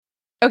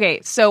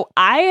Okay, so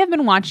I have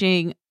been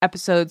watching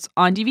episodes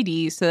on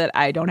DVD so that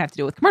I don't have to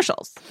deal with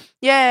commercials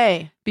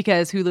Yay.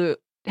 because Hulu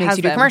Makes has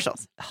you do them.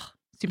 commercials.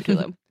 Stupid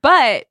Hulu.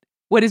 But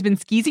what has been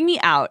skeezing me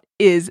out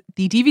is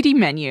the DVD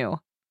menu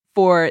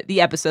for the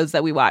episodes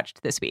that we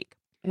watched this week.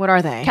 What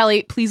are they?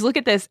 Kelly, please look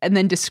at this and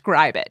then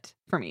describe it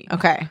for me.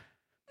 Okay.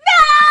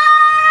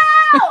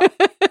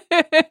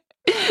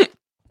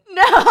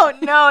 No!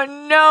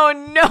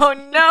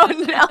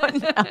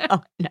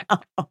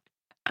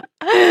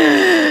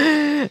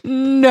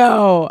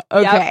 No.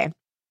 Okay. Yep.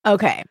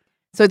 Okay.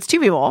 So it's two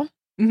people.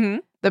 Mm-hmm.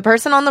 The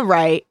person on the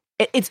right,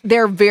 they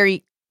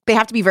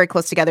have to be very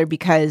close together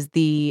because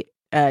the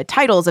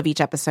titles of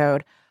each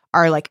episode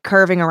are like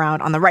curving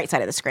around on the right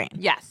side of the screen.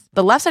 Yes.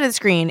 The left side of the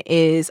screen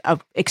is an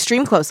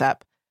extreme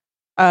close-up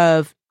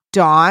of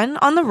Dawn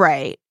on the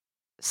right,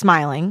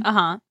 smiling.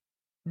 Uh-huh.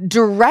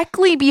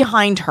 Directly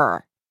behind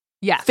her,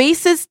 Yes.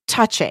 faces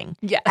touching,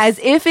 Yes. as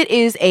if it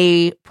is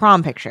a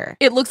prom picture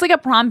It looks like a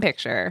prom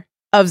picture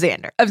of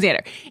Xander. of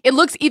Xander. It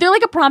looks either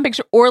like a prom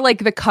picture or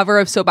like the cover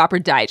of Soap Opera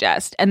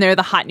Digest, and they're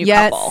the hot new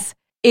couple.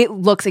 It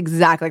looks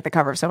exactly like the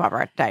cover of Soap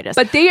Opera Digest.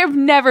 But they have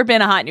never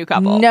been a hot new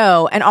couple.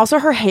 No, and also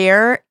her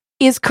hair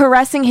is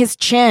caressing his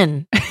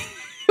chin.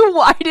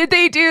 Why did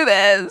they do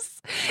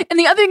this? And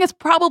the other thing is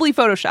probably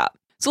Photoshop.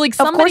 So like Of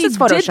course somebody it's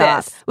did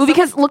Photoshop. this. Well,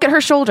 because look at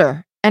her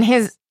shoulder and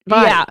his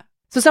body. Yeah.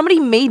 So somebody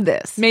made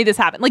this. Made this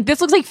happen. Like this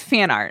looks like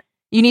fan art.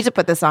 You need to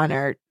put this on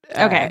our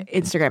Okay.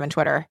 Instagram and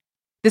Twitter.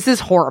 This is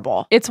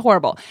horrible. It's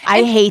horrible.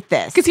 I hate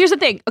this. Because here's the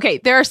thing. Okay,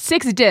 there are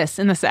 6 discs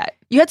in the set.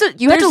 You had to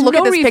There's look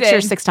at no this picture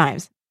reason- 6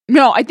 times.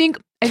 No, I think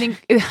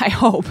I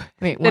hope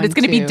Wait, that it's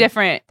going to be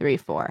different. 3,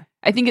 4.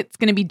 I think it's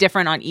going to be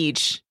different on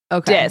each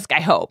Okay. disc. I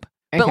hope.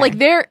 But Okay.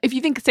 like if you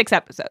think 6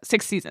 episodes,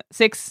 6 seasons,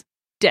 6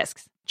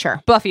 discs.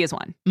 Sure. Buffy is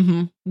one.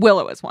 Mm-hmm.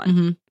 Willow is one.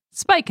 Mm-hmm.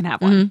 Spike can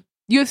have one. Mhm.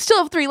 You still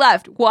have 3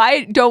 left.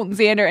 Why don't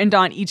Xander and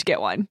Dawn each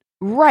get one?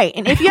 Right.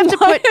 And if you have to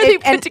Why put are they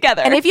put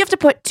together? and if you have to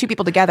put 2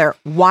 people together,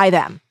 why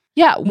them?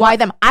 Yeah, Why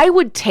them? I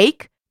would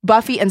take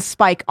Buffy and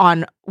Spike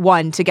on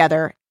one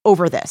together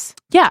over this.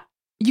 Yeah,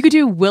 you could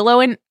do Willow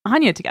and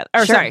Anya together.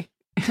 Or Sure. sorry,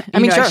 I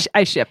mean, sure.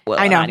 I ship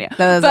Willow I know. and Anya.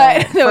 That was But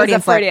a that was a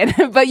Freudian slip.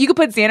 Freudian. But you could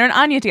put Xander and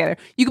Anya together.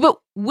 You could put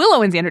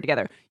Willow and Xander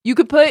together. You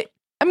could put.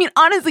 I mean,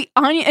 honestly,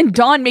 Anya and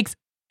Dawn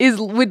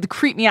would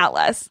creep me out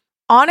less.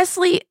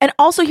 Honestly, and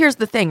also here's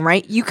the thing,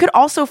 right? You could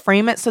also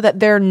frame it so that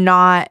they're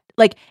not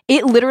like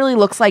it literally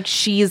looks like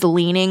she's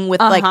leaning with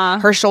like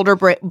her shoulder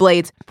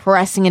blades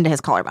pressing into his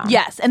collarbone.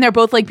 Yes, and they're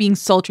both like being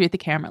sultry at the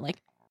camera, like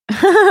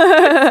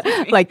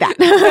like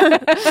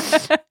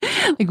that.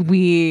 like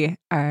we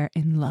are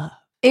in love.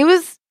 It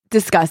was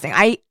disgusting.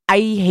 I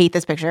hate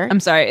this picture. I'm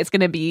sorry, it's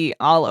gonna be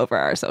all over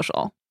our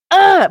social.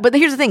 But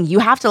here's the thing: you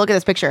have to look at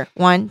this picture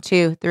 1,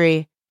 2,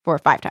 3, 4,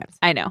 5 times.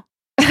 I know.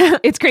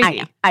 It's crazy. I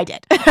know. I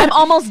did. I'm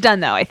almost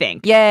done though, I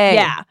think. Yay!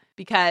 Yeah,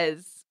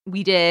 because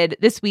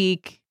this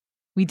week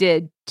we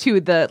did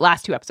the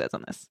last 2 episodes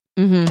on this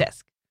Mhm.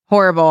 disc.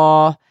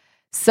 Horrible.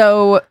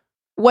 So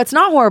what's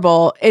not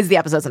horrible is the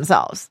episodes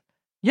themselves.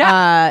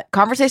 Yeah.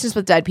 Conversations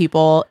with Dead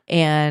People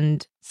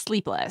and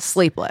Sleepless.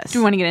 Sleepless. Do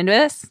we want to get into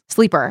this?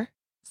 Sleeper.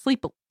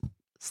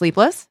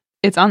 Sleepless?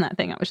 It's on that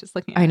thing I was just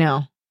looking at. I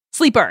know.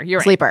 Sleeper. You're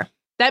right. Sleeper.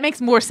 That makes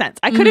more sense.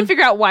 I couldn't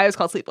figure out why it was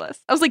called Sleepless.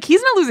 I was like,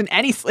 he's not losing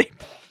any sleep.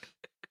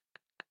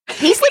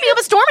 He's sleeping up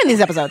a storm in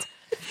these episodes.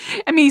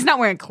 I mean, he's not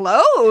wearing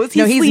clothes.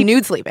 He's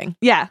nude sleeping,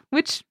 Yeah,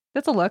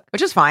 that's a look.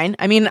 which is fine.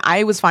 I mean,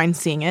 I was fine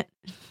seeing it.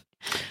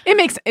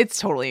 It's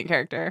totally in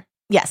character.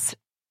 Yes.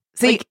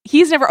 See, Like,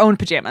 he's never owned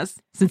pajamas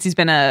since he's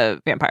been a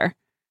vampire.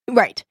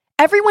 right.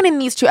 Everyone in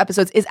these 2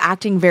 episodes is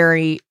acting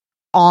very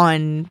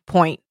on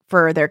point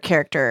for their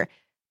character,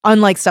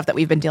 unlike stuff that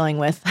we've been dealing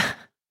with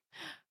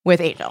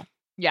with Angel.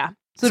 Yeah.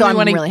 So do we I'm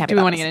want to really happy do we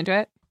about want to this. get into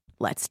it?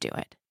 Let's do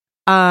it.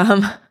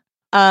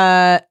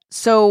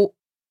 So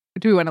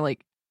Do we want to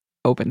like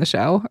open the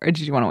show, or did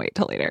you want to wait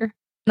till later?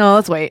 no,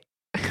 let's wait.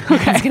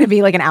 Okay. It's gonna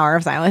be like an hour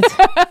of silence.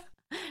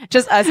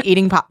 Just us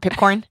eating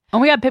pipcorn. Oh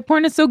my god,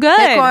 Pipcorn is so good.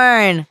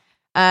 Pipcorn.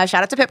 Shout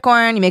out to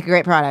Pipcorn. You make a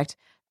great product.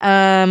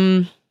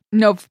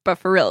 No, but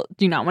for real,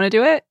 do you not want to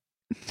do it?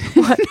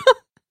 What?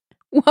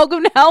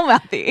 Welcome to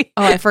Hellmouthy.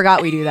 Oh, I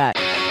forgot we do that.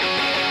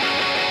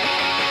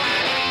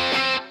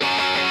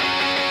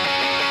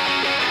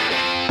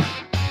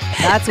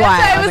 That's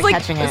why I was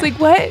catching it. I was like,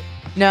 what?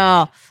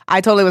 No,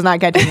 I totally was not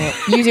catching it.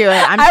 You do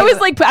it. I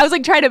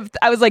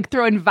was like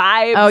throwing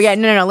vibes. Oh yeah,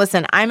 no.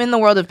 Listen, I'm in the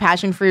world of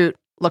passion fruit.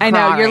 LaCroix I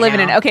know you're right living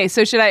now. in it. Okay,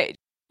 so should I?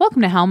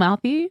 Welcome to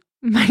Hellmouthy.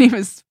 My name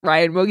is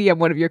Ryan Mogi. I'm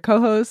one of your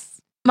co-hosts.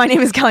 My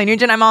name is Kelly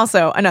Nugent. I'm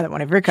also another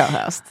one of your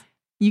co-hosts.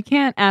 You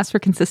can't ask for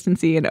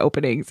consistency in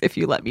openings if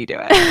you let me do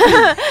it.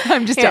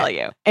 I'm just Yeah. telling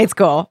you. It's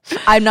cool.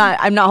 I'm not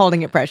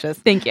holding it precious.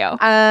 Thank you.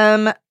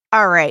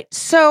 All right.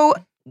 So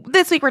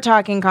this week we're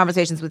talking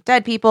conversations with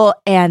dead people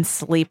and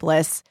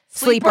sleepless.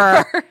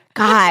 Sleeper.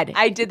 God.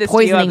 I did this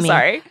poisoning to me. you.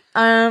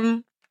 I'm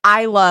sorry.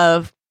 I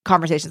love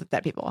conversations with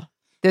dead people.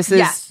 This is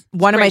Yes,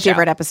 one of great my show.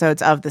 favorite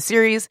episodes of the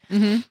series.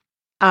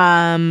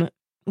 Mm-hmm.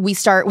 We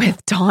start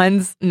with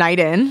Dawn's night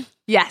in,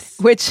 Yes.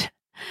 which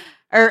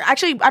Or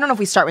actually, I don't know if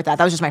we start with that.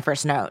 That was just my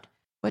first note.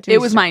 It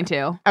was mine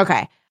too.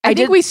 Okay. I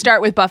think we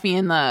start with Buffy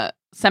in the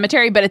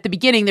cemetery, but at the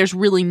beginning, there's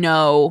nothing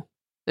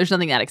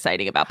that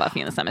exciting about Buffy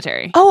in the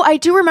cemetery. Oh, I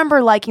do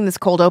remember liking this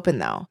cold open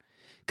though.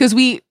 Because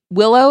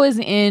Willow is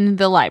in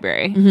the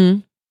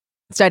library.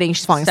 Studying.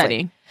 She's falling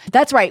asleep.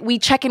 That's right. We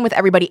check in with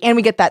everybody and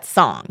we get that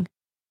song.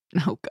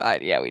 Oh,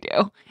 God. Yeah, we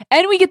do.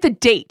 And we get the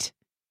date,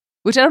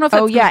 which I don't know if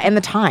that's... and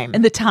the time.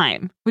 And the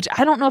time, which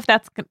I don't know if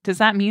that's... Does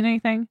that mean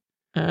anything?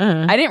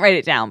 I didn't write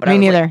it down, but Me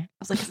neither. I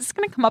was like, is this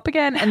going to come up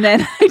again? And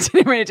then I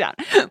didn't write it down.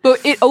 But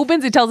it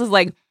tells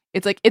us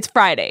it's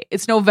Friday.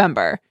 It's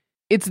November.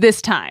 It's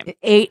this time.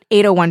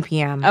 8:01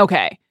 p.m.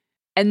 Okay.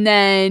 And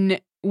then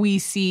we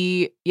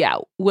see,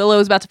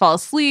 Willow's about to fall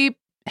asleep.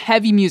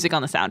 Heavy music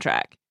on the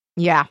soundtrack.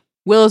 Yeah.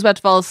 Willow's about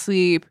to fall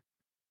asleep.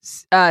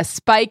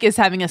 Spike is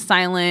having a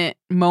silent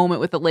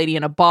moment with a lady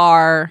in a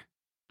bar.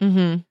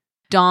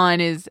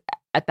 Dawn is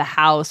at the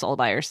house all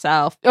by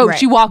herself. Oh, right.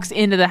 She walks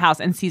into the house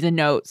and sees a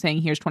note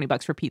saying, here's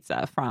 $20 for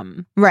pizza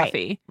from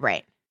Buffy.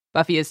 Right.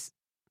 Buffy is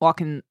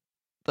walking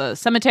the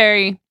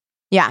cemetery.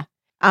 Yeah.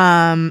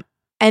 And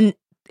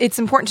it's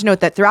important to note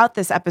that throughout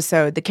this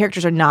episode, the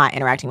characters are not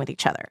interacting with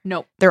each other.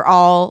 Nope. They're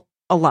all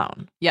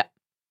alone. Yep.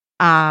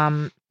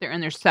 They're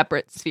in their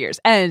separate spheres.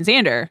 And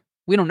Xander,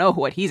 we don't know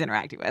what he's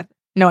interacting with.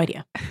 No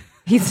idea.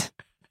 He's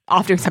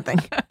off doing something.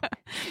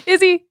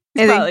 Is he?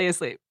 He's probably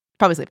asleep.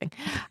 Probably sleeping.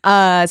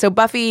 So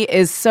Buffy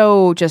is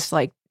so just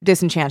like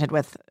disenchanted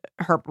with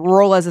her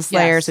role as a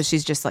Slayer. Yes. So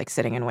she's just like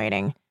sitting and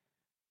waiting.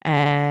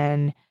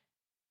 And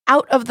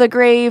out of the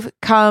grave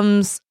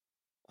comes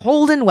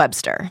Holden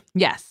Webster.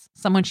 Yes.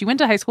 Someone she went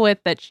to high school with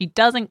that she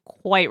doesn't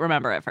quite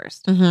remember at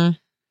first. And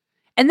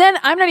then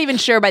I'm not even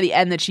sure by the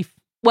end that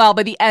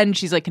by the end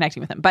she's like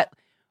connecting with him. But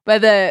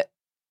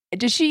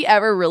does she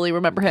ever really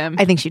remember him?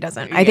 I think she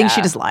doesn't. I think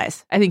she just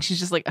lies. I think she's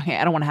just like, okay,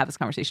 I don't want to have this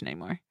conversation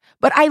anymore.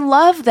 But I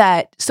love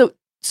that.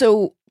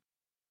 So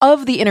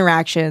of the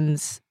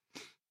interactions,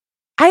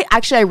 I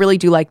really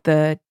do like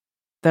the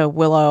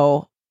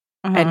Willow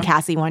and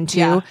Cassie one too.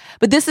 Yeah.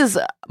 But this is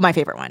my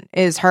favorite one.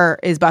 Is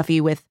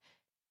Buffy with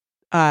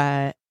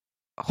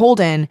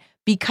Holden,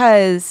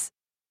 because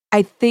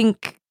I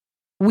think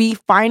we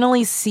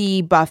finally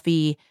see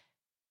Buffy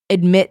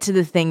admit to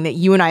the thing that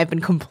you and I have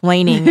been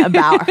complaining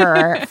about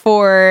her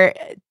for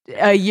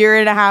a year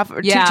and a half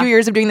or 2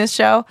 years of doing this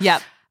show.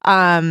 Yep.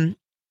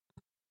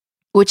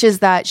 Which is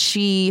that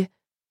she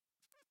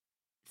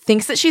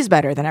thinks that she's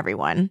better than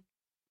everyone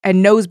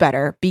and knows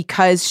better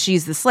because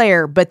she's the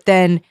Slayer, but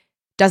then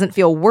doesn't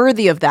feel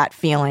worthy of that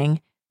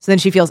feeling. So then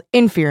she feels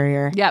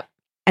inferior. Yep.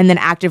 And then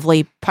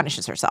actively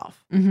punishes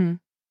herself.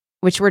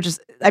 Which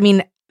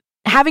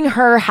having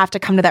her have to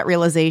come to that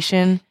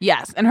realization.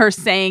 Yes. And her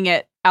saying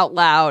it out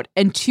loud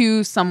and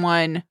to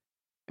someone.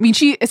 I mean,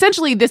 she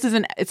essentially,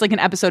 it's like an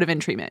episode of In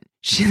Treatment.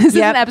 This is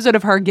an episode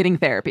of her getting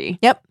therapy.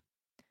 Yep.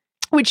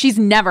 Which she's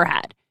never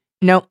had.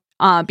 Nope.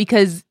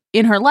 Because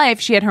in her life,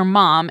 she had her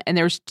mom, and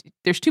there's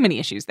too many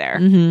issues there.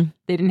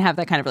 They didn't have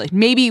that kind of relationship.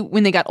 Maybe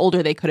when they got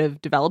older, they could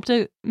have developed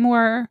a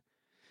more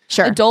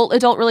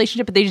adult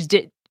relationship, but they just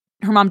did.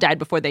 Her mom died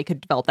before they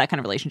could develop that kind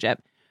of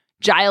relationship.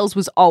 Giles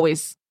was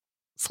always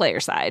Slayer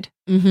side.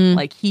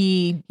 Like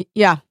he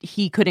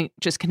couldn't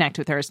just connect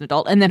with her as an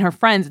adult. And then her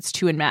friends, it's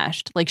too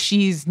enmeshed. Like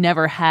she's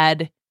never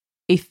had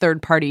a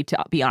third party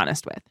to be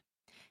honest with.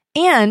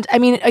 And I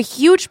mean, a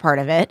huge part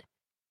of it,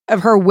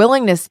 of her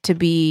willingness to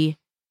be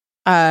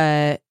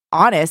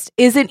honest,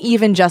 isn't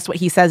even just what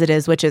he says it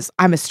is, which is,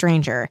 I'm a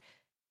stranger.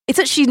 It's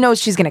that she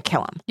knows she's going to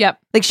kill him. Yep.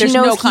 Like she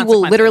knows he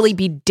will literally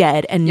be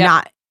dead and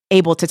not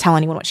able to tell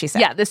anyone what she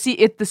said. Yeah, the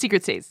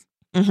secret stays.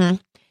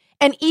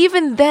 And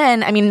even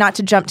then, I mean, not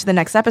to jump to the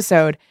next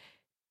episode,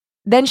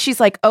 then she's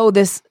like, oh,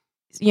 this,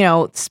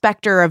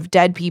 specter of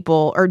dead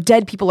people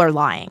are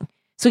lying.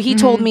 So he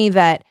told me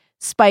that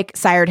Spike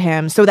sired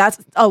him. So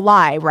that's a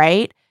lie,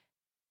 right?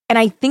 And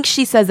I think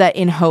she says that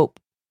in hope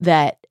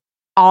that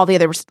all the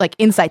other like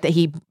insight that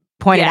he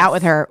pointed out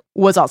with her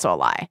was also a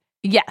lie.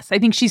 Yes, I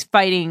think she's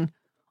fighting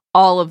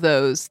all of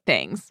those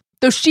things.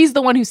 Though she's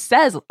the one who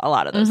says a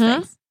lot of those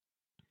things.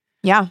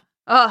 Yeah.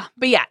 But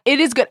yeah, it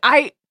is good.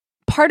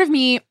 Part of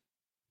me,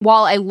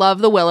 while I love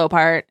the Willow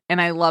part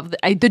and I love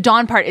the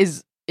Dawn part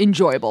is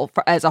enjoyable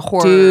as a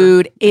horror.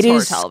 Dude, it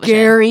is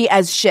scary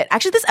as shit.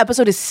 Actually, this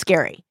episode is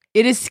scary.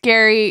 It is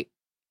scary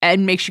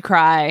and makes you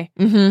cry.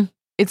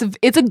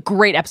 It's a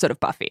great episode of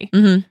Buffy.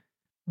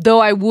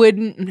 Though I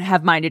wouldn't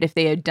have minded if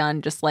they had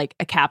done just like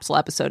a capsule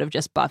episode of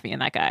just Buffy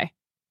and that guy.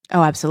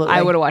 Oh, absolutely.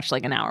 I would have watched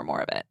like an hour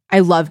more of it. I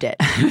loved it.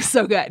 It was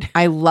so good.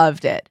 I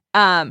loved it.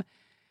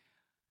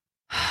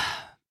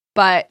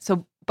 But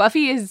so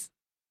Buffy is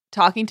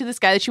talking to this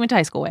guy that she went to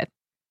high school with.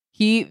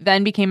 He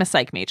then became a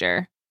psych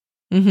major.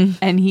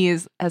 And he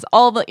has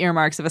all the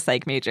earmarks of a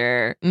psych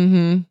major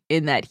in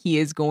that he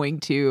is going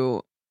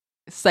to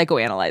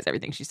psychoanalyze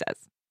everything she says.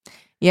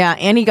 Yeah,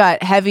 and he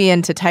got heavy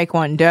into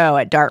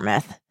Taekwondo at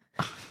Dartmouth.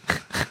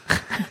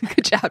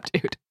 Good job,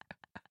 dude.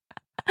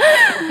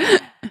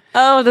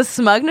 Oh, the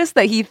smugness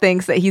that he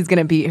thinks that he's going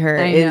to beat her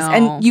but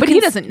he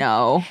doesn't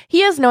know.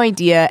 He has no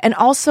idea. And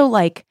also,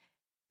 like,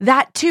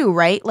 that too,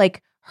 right?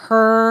 Like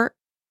her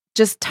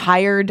just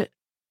tired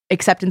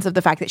acceptance of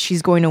the fact that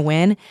she's going to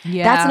win.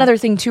 Yeah. That's another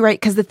thing too, right?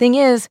 Because the thing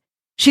is,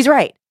 she's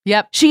right.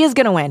 Yep. She is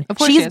going to win. Of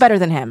course She's better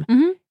than him.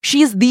 Mm-hmm.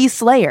 She's the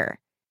Slayer.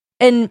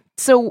 And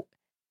so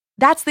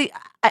that's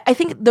I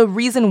think the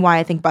reason why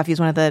I think Buffy is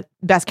one of the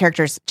best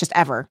characters just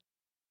ever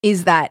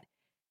is that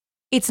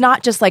it's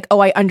not just like, oh,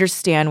 I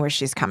understand where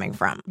she's coming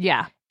from.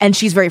 Yeah. And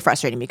she's very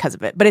frustrating because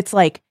of it. But it's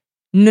like,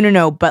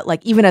 no. But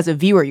like, even as a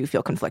viewer, you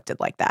feel conflicted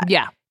like that.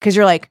 Yeah. Because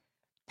you're like,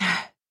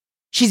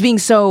 she's being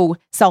so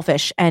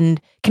selfish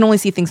and can only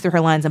see things through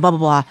her lens and blah, blah,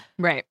 blah.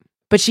 Right.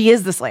 But she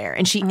is the Slayer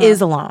and she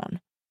is alone.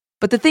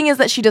 But the thing is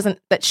that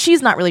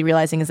she's not really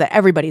realizing is that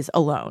everybody's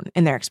alone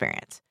in their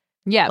experience.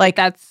 Yeah. Like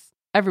that's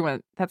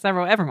everyone. That's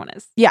everyone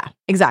is. Yeah,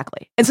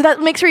 exactly. And so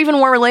that makes her even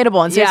more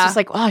relatable. And so it's just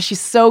like, oh, she's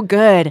so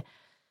good.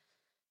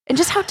 And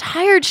just how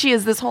tired she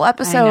is this whole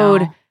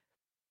episode.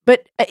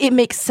 But it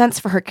makes sense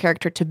for her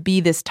character to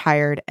be this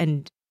tired.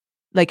 And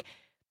like,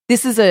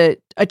 this is a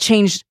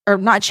change, or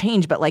not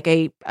change, but like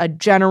a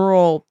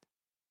general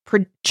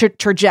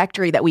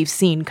trajectory that we've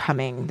seen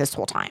coming this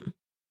whole time.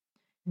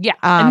 Yeah.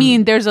 I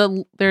mean, there's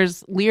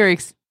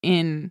lyrics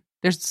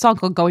there's a song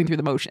called Going Through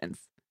the Motions.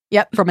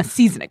 Yep. From a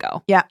season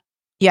ago. Yeah.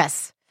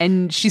 Yes.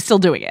 And she's still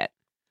doing it.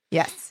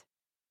 Yes.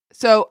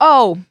 So,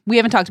 we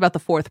haven't talked about the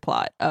fourth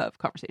plot of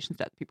Conversations with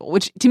Dead People,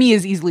 which to me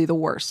is easily the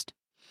worst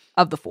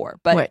of the four.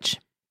 But which?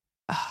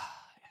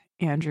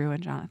 Andrew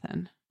and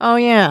Jonathan. Oh,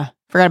 yeah.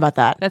 Forgot about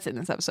that. That's in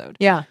this episode.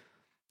 Yeah.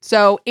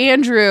 So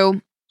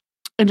Andrew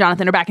and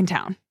Jonathan are back in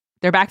town.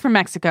 They're back from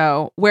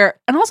Mexico, and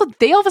also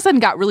they all of a sudden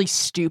got really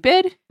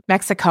stupid.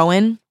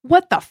 Mexicoan?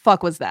 What the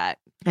fuck was that?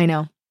 I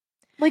know.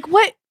 Like,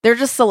 what? They're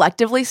just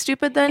selectively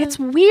stupid then? It's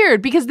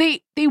weird because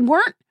they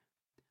weren't,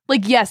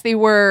 like, yes, they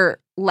were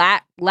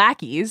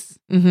lackeys,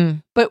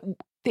 but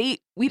we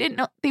didn't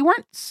know, they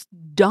weren't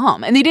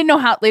dumb, and they didn't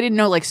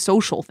know like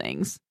social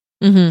things,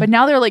 but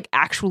now they're like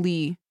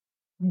actually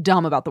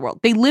dumb about the world.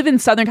 They live in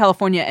Southern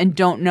California and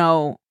don't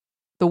know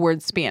the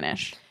word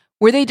Spanish.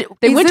 They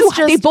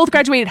both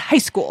graduated high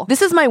school.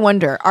 This is my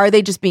wonder. Are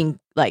they just being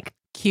like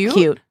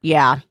cute?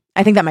 Yeah.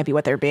 I think that might be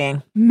what they're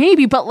being.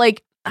 Maybe, but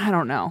like, I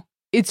don't know.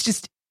 It's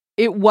just,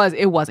 it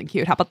wasn't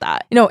cute. How about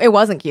that? No, it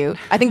wasn't cute.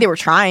 I think they were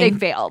trying. They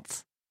failed.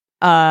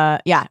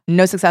 Yeah,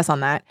 no success on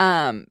that.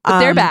 But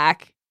they're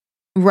back.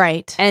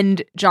 Right.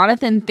 And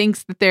Jonathan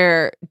thinks that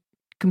they're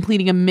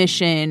completing a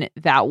mission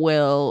that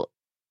will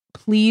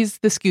please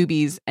the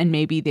Scoobies, and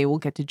maybe they will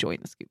get to join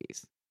the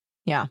Scoobies.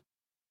 Yeah.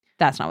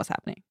 That's not what's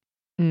happening.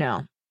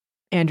 No.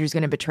 Andrew's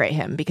going to betray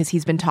him because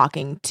he's been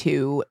talking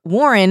to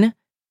Warren,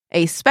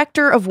 a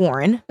specter of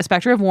Warren. A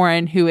specter of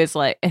Warren who is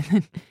like,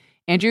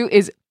 Andrew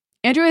is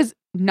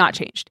not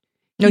changed.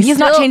 No, he's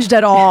not changed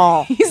at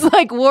all. He's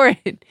like, Warren,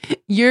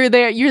 you're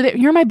there.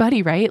 You're my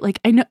buddy, right? Like,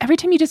 I know every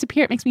time you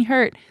disappear, it makes me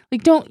hurt.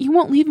 Like, you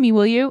won't leave me,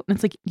 will you? And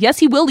it's like, yes,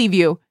 he will leave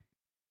you.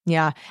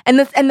 Yeah.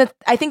 And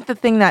I think the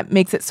thing that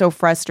makes it so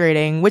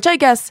frustrating, which I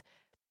guess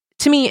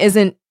to me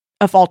isn't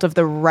a fault of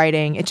the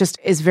writing, it just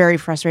is very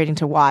frustrating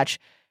to watch,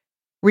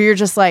 where you're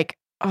just like,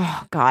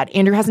 oh God,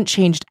 Andrew hasn't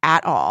changed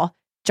at all.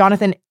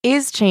 Jonathan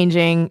is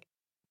changing,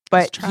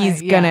 but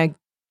he's gonna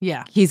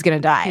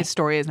die. His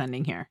story is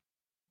ending here.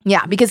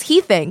 Yeah, because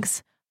he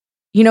thinks,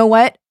 you know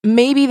what?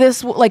 Maybe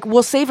this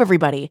we'll save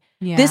everybody.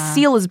 Yeah. This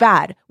seal is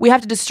bad. We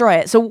have to destroy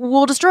it. So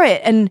we'll destroy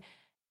it. And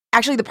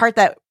actually the part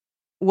that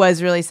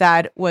was really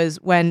sad was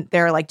when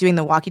they're like doing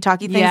the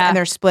walkie-talkie things and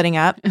they're splitting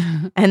up.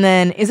 And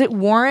then is it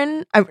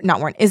Warren? Not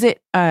Warren. Is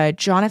it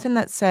Jonathan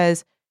that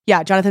says,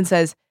 Jonathan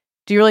says,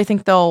 do you really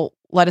think they'll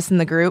let us in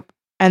the group?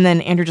 And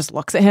then Andrew just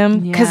looks at him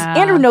because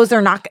Andrew knows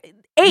they're not,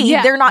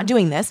 they're not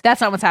doing this.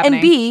 That's not what's happening.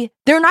 And B,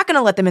 they're not going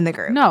to let them in the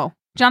group. No.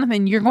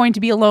 Jonathan, you're going to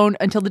be alone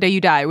until the day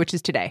you die, which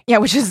is today. Yeah,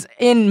 which is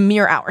in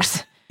mere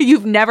hours.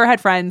 You've never had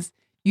friends.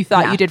 You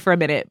thought you did for a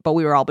minute, but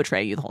we were all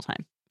betraying you the whole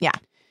time. Yeah.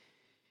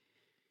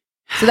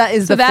 So that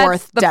is the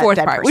fourth part,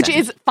 person. Which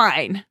is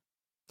fine.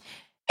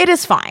 It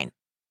is fine.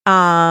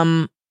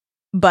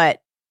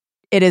 But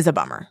it is a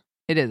bummer.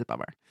 It is a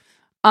bummer.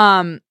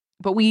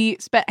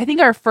 But I think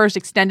our first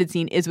extended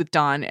scene is with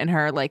Dawn and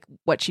her, like,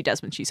 what she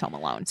does when she's home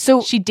alone.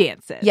 So she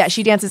dances. Yeah,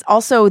 she dances.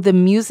 Also, the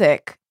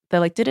music,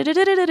 the like,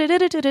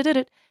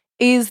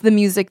 is the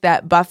music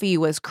that Buffy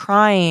was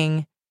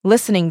crying,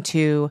 listening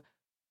to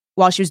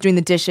while she was doing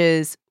the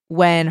dishes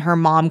when her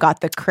mom got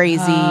the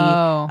crazy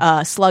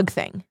slug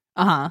thing.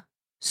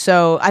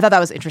 So I thought that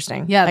was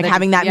interesting. Yeah. Like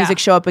having that music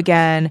show up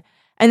again.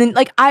 And then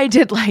like I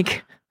did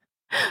like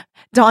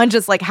Dawn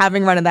just like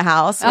having run in the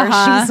house where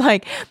she's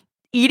like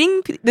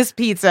eating this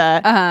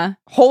pizza,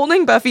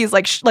 holding Buffy's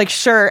like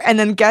shirt, and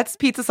then gets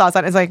pizza sauce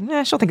on it. It's like,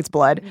 she'll think it's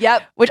blood.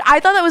 Yep. Which I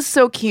thought that was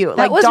so cute.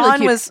 That like Dawn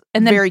really was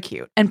very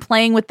cute. And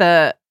playing with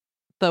the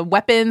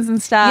weapons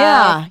and stuff.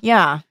 Yeah.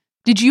 Yeah.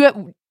 Did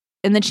you,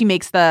 and then she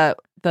makes the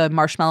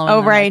marshmallow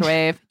in the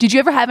microwave. Did you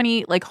ever have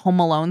any like Home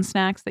Alone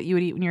snacks that you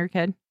would eat when you were a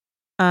kid?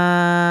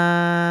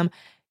 Yeah,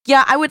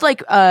 I would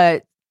like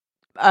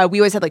we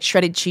always had like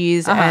shredded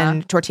cheese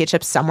and tortilla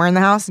chips somewhere in the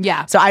house.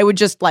 Yeah. So I would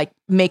just like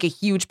make a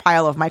huge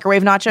pile of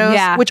microwave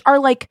nachos, which are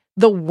like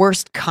the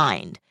worst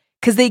kind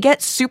because they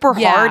get super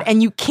hard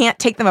and you can't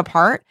take them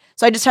apart.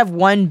 So I just have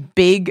one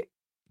big.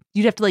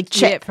 You'd have to like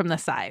chip it from the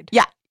side.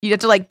 Yeah. You'd have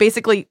to like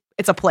basically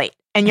it's a plate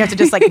and you have to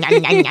just like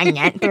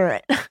through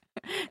it.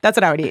 That's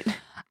what I would eat.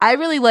 I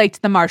really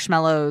liked the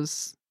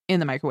marshmallows in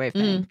the microwave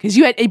thing because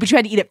you had to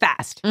eat it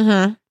fast.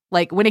 Mm-hmm.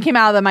 Like when it came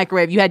out of the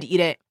microwave, you had to eat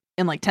it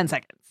in like 10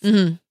 seconds.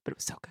 Mm-hmm. But it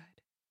was so good.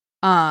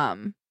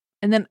 And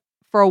then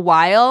for a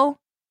while,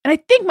 and I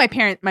think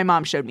my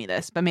mom showed me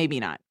this, but maybe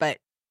not. But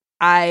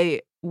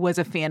I was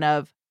a fan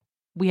of.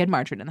 We had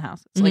margarine in the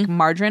house. It's like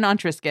margarine on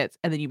Triscuits,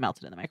 and then you melt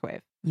it in the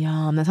microwave.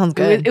 Yum, that sounds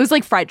good. It was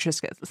like fried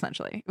Triscuits,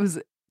 essentially. It was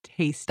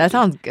tasty. That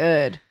sounds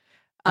good.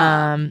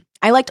 I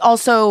liked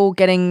also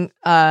getting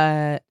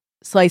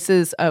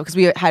slices because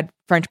we had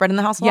French bread in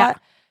the house a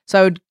lot. So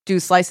I would do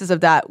slices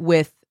of that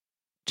with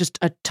just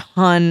a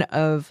ton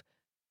of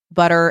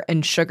butter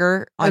and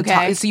sugar on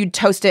top. So you'd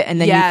toast it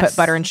and then you put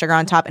butter and sugar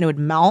on top and it would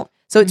melt.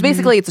 So it's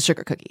basically it's a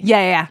sugar cookie.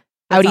 Yeah.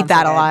 I would eat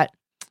that a lot.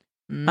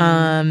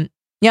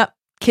 Yep.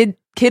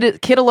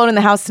 Kid alone in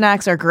the house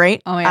snacks are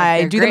great. Oh, yeah,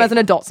 I do them as an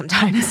adult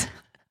sometimes.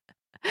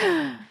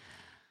 I'm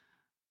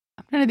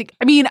trying to think.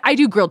 I mean, I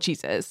do grilled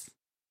cheeses.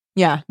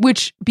 Yeah.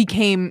 Which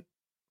became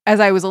as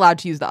I was allowed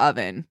to use the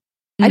oven.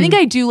 I think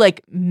I do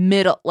like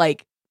middle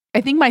like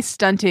I think my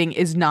stunting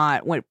is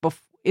not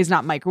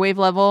microwave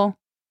level.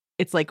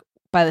 It's like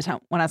by the time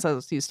when I was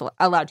allowed to use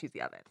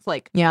the oven. It's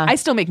like I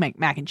still make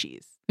mac and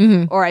cheese.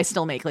 Or I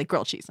still make like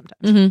grilled cheese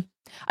sometimes.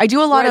 I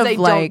do a lot of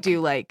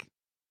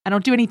I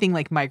don't do anything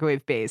like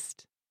microwave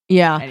based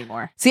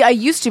anymore. See, I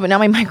used to, but now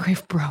my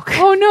microwave broke.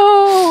 Oh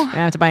no. I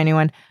have to buy a new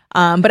one.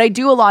 But I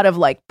do a lot of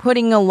like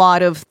putting a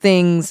lot of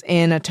things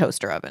in a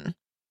toaster oven.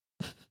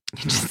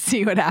 Just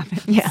see what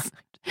happens. Yeah.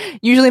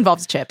 Usually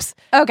involves chips.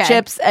 Okay.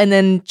 Chips and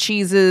then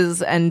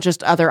cheeses and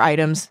just other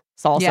items,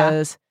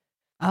 salsas.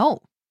 Yeah. Oh,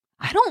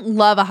 I don't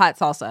love a hot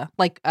salsa,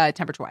 like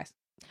temperature wise.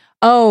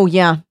 Oh,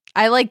 yeah.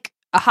 I like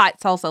a hot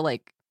salsa,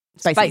 like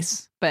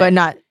spice, but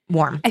not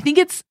warm. I think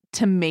it's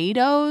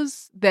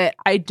tomatoes that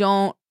I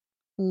don't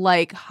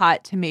like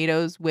hot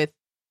tomatoes with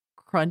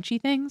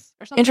crunchy things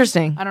or something.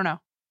 Interesting. I don't know.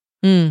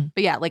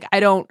 But yeah, like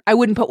I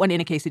wouldn't put one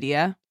in a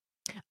quesadilla.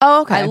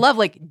 Oh, okay. I love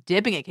like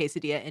dipping a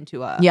quesadilla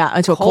into a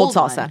a cold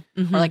salsa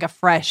or like a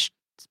fresh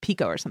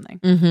pico or something.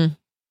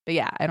 But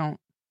yeah, I don't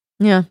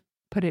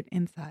put it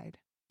inside.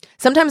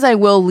 Sometimes I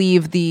will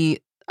leave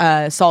the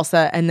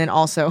salsa and then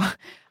also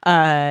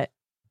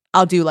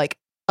I'll do like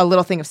a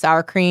little thing of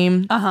sour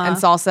cream and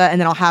salsa and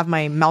then I'll have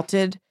my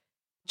melted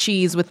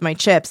cheese with my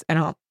chips and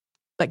I'll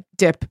like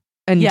dip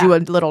and do a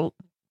little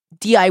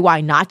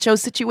DIY nacho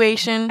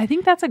situation. I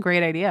think that's a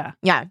great idea.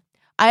 Yeah.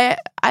 I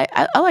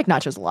like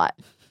nachos a lot.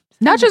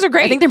 Nachos are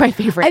great. I think they're my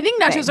favorite. I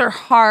think nachos are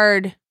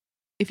hard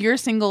if you're a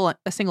single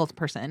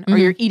person or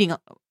you're eating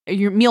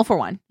your meal for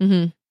one.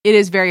 It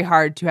is very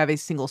hard to have a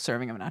single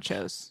serving of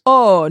nachos.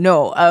 Oh,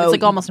 no. It's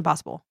like almost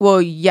impossible.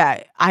 Well,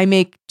 yeah. I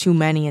make too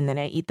many and then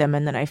I eat them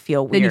and then I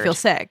feel weird. Then you feel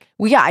sick.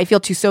 Well, yeah. I feel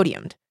too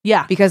sodiumed.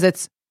 Yeah. Because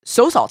it's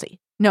so salty.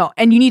 No.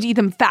 And you need to eat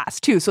them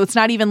fast too. So it's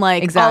not even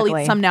like, I'll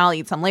eat some now, I'll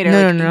eat some later.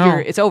 No.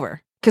 It's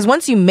over. Because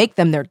once you make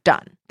them, they're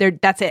done.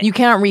 That's it. You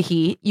cannot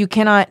reheat. You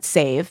cannot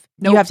save.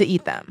 Nope. You have to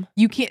eat them.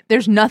 You can't.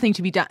 There's nothing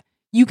to be done.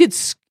 You could,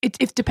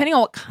 if depending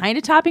on what kind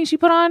of toppings you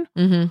put on,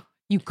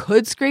 you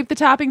could scrape the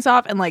toppings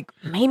off and like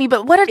maybe.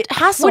 But what a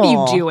hassle! What are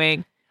you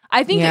doing?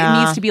 I think it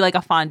needs to be like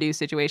a fondue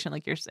situation,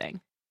 like you're saying.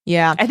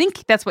 Yeah, I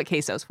think that's what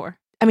queso's for.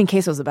 I mean,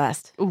 queso's the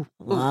best.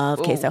 Love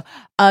queso.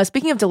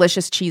 Speaking of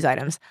delicious cheese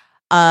items,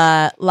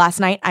 last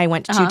night I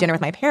went to dinner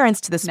with my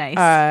parents to this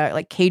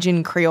like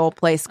Cajun Creole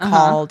place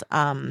called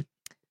The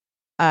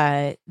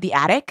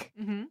Attic,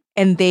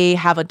 and they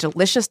have a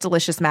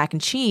delicious mac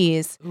and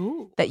cheese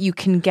that you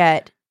can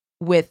get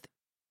with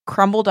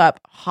crumbled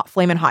up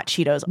flamin' hot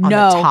Cheetos on the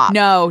top.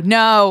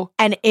 No.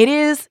 And it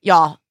is,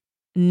 y'all,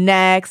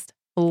 next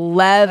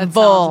level. That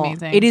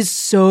sounds amazing. It is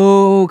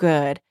so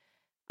good.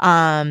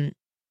 Yeah,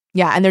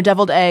 and their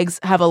deviled eggs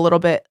have a little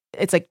bit,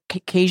 it's like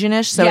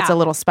Cajunish, so it's a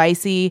little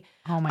spicy.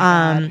 Oh my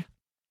God.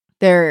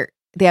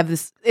 They have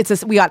this,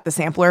 we got the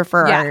sampler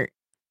for our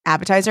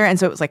appetizer, and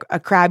so it was like a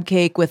crab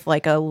cake with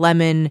like a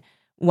lemon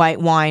white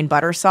wine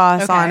butter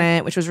sauce on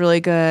it, which was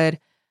really good.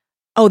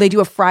 Oh, they do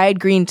a fried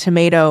green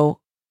tomato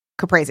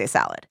caprese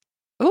salad.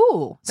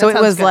 Ooh. So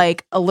it was good.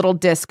 Like a little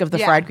disc of the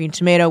fried green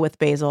tomato with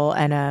basil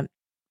and a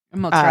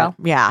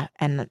mozzarella.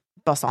 And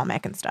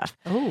balsamic and stuff.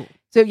 Oh.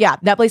 So yeah,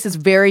 that place is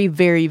very,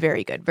 very,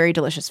 very good. Very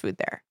delicious food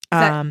there. Is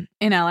that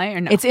in LA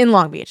or no? It's in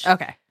Long Beach.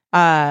 Okay.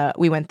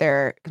 We went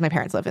there because my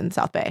parents live in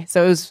South Bay.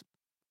 So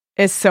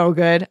it's so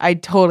good. I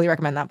totally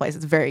recommend that place.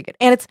 It's very good.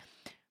 And it's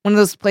one of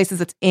those places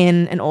that's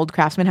in an old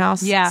Craftsman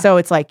house. Yeah. So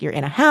it's like you're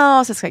in a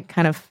house. It's like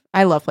kind of,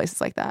 I love places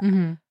like that.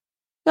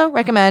 So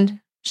recommend.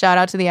 Shout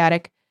out to The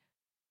Attic.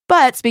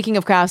 But speaking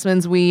of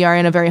Craftsman's, we are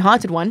in a very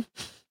haunted one.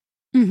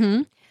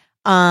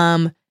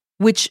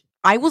 Which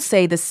I will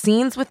say the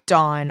scenes with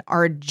Dawn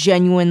are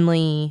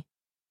genuinely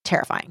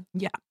terrifying.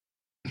 Yeah.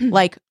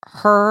 Like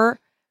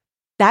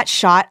that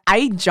shot,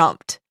 I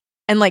jumped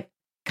and like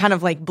kind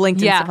of like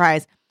blinked in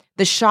surprise.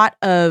 The shot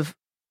of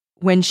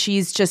when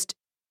she's just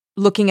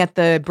looking at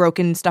the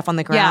broken stuff on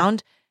the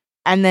ground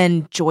and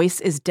then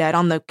Joyce is dead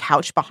on the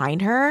couch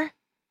behind her.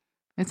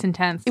 It's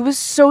intense. It was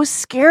so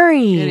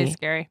scary. It is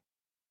scary.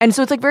 And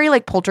so it's like very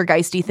like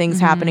poltergeisty things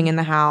happening in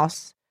the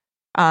house.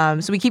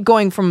 So we keep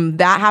going from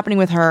that happening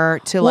with her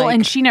to like... Well,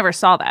 and she never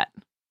saw that.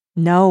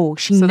 No,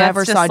 she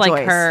never saw like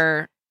Joyce.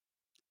 Her...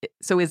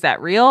 So is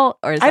that real?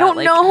 Or is I don't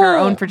like know. Her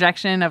own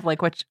projection of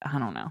like what... I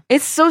don't know.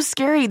 It's so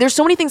scary. There's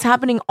so many things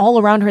happening all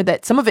around her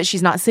that some of it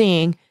she's not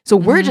seeing. So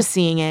we're just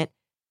seeing it.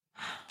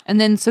 And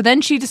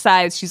then she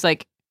decides, she's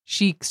like,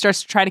 she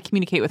starts to try to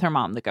communicate with her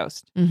mom, the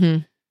ghost. Mm-hmm.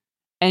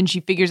 And she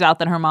figures out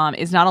that her mom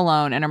is not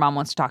alone and her mom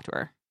wants to talk to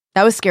her.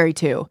 That was scary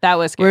too. That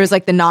was scary. Where it was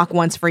like the knock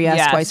once for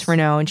yes, twice for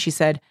no. And she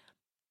said,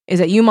 "Is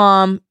that you,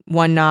 Mom?"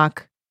 1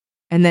 knock.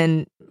 And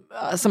then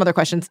some other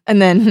questions. And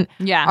then,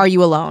 "Are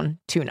you alone?"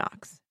 2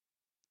 knocks.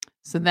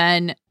 So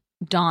then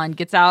Dawn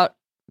gets out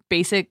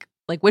basic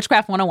like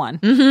witchcraft 101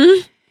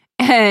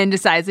 and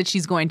decides that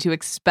she's going to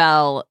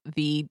expel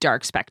the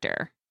dark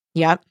specter.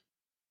 Yep.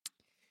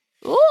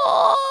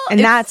 Ooh, and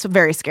that's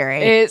very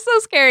scary. It's so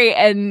scary.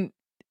 And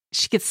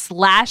she gets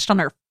slashed on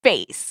her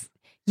face.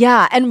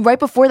 Yeah. And right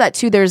before that,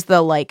 too, there's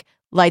the like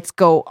lights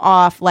go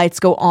off, lights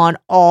go on,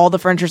 all the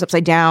furniture's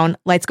upside down,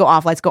 lights go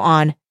off, lights go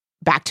on,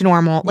 back to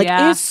normal. Like,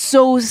 it's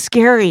so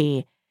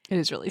scary. It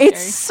is really scary.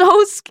 It's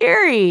so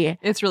scary.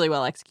 It's really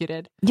well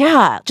executed.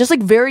 Yeah. Just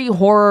like very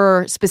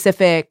horror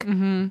specific.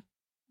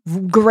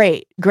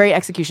 Great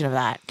execution of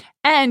that.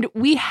 And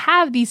we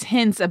have these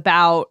hints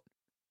about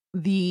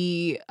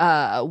the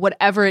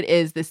whatever it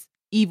is, this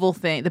evil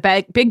thing,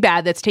 the big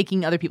bad that's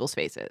taking other people's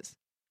faces.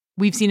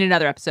 We've seen it in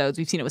other episodes.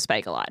 We've seen it with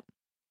Spike a lot.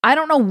 I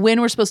don't know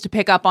when we're supposed to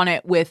pick up on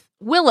it with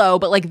Willow,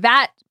 but like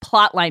that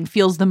plot line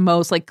feels the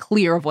most like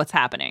clear of what's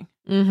happening.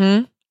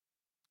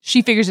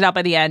 She figures it out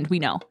by the end. We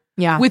know.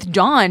 Yeah. With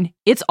Dawn,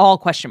 it's all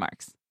question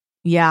marks.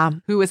 Yeah.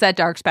 Who was that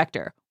dark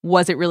specter?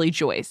 Was it really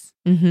Joyce?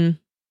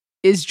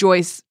 Is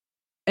Joyce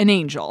an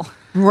angel?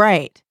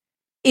 Right.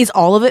 Is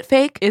all of it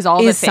fake? Is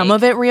some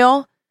of it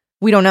real?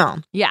 We don't know.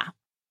 Yeah.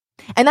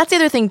 And that's the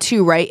other thing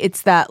too, right?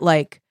 It's that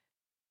like,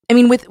 I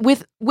mean,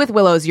 with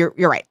Willow's, you're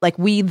right. Like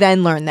we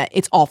then learn that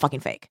it's all fucking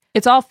fake.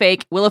 It's all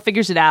fake. Willow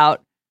figures it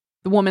out.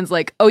 The woman's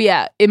like, "Oh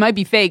yeah, it might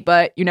be fake,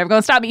 but you're never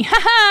gonna stop me." Ha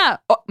ha!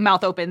 Oh,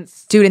 mouth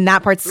opens. Dude, and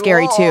that part's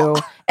scary too.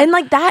 And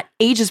like that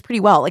ages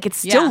pretty well. Like it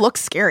still looks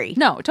scary.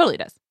 No, it totally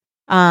does.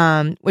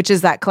 Which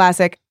is that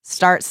classic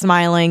start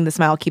smiling. The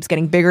smile keeps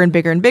getting bigger and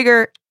bigger and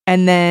bigger.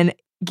 And then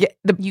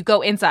you go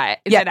inside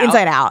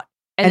out.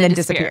 And then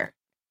disappear.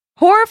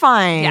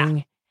 Horrifying.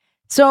 Yeah.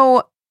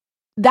 So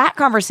that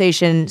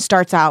conversation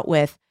starts out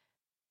with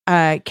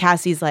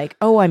Cassie's like,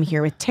 "Oh, I'm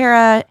here with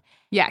Tara."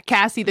 Yeah,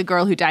 Cassie, the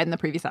girl who died in the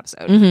previous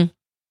episode.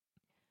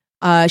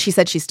 She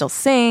said she still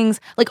sings.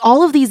 Like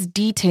all of these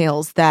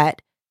details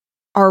that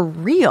are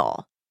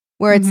real.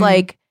 Where it's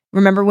like,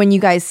 remember when you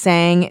guys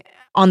sang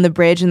on the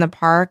bridge in the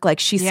park? Like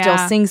she still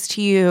sings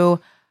to you.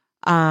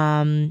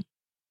 And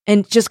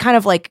just kind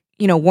of like,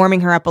 you know,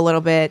 warming her up a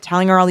little bit,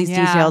 telling her all these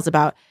details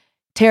about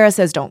Tara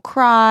says, "Don't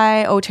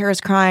cry." Oh,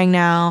 Tara's crying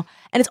now.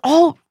 And it's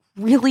all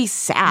really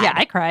sad. Yeah,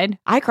 I cried.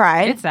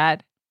 It's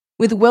sad.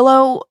 With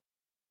Willow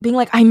being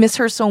like, "I miss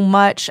her so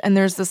much." And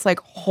there's this like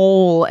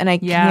hole and I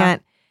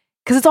can't,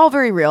 because it's all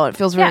very real. It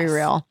feels very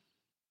real.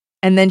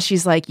 And then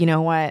she's like, "You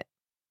know what?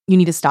 You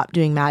need to stop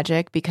doing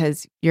magic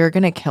because you're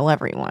going to kill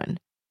everyone."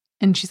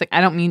 And she's like, "I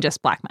don't mean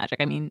just black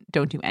magic. I mean,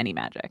 don't do any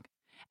magic."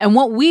 And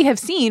what we have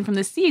seen from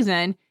this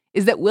season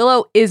is that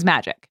Willow is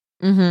magic.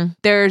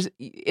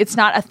 It's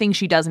not a thing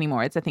she does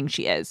anymore. It's a thing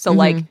she is. So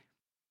like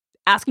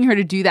asking her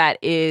to do that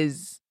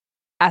is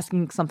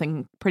asking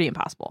something pretty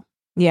impossible.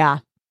 Yeah.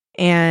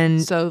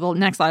 And so the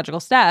next logical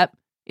step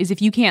is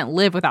if you can't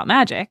live without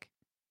magic,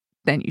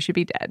 then you should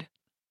be dead.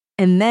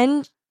 And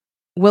then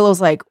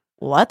Willow's like,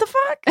 "What the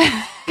fuck?"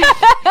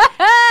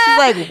 She's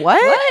like,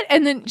 what?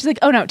 And then she's like,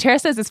 "Oh no, Tara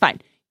says it's fine.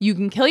 You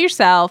can kill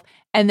yourself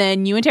and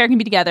then you and Tara can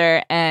be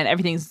together and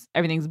everything's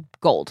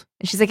gold."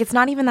 And she's like, "It's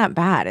not even that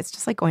bad. It's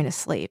just like going to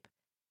sleep."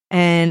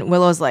 And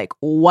Willow's like,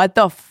 "What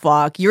the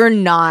fuck? You're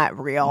not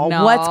real.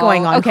 No. What's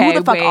going on? Okay, who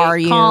the fuck are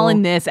you?"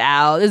 Calling this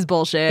out. This is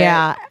bullshit.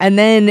 Yeah. And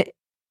then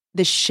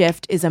the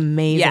shift is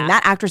amazing. Yeah.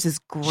 That actress is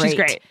great. She's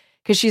great.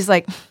 Because she's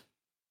like,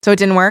 "So it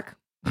didn't work?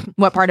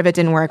 What part of it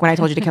didn't work when I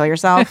told you to kill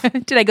yourself?"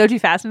 Did I go too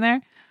fast in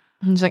there?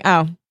 And she's like,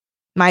 "Oh,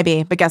 might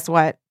be. But guess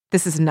what?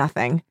 This is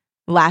nothing.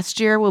 Last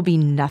year will be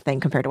nothing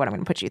compared to what I'm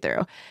going to put you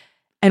through."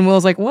 And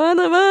Will's like, "What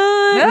am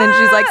I?" And then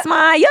she's like,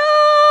 "Smile."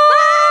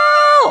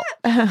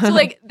 So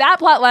like that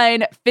plot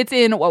line fits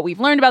in what we've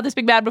learned about this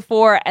big bad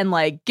before and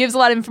like gives a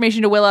lot of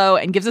information to Willow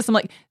and gives us some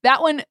like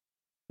that one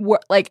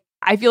like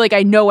I feel like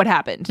I know what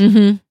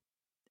happened.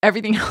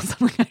 Everything else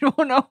I'm like, I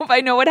don't know if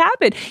I know what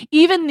happened.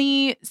 Even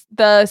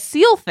the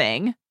seal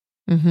thing.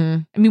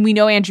 I mean, we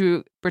know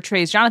Andrew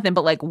betrays Jonathan,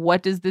 but like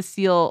what does the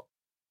seal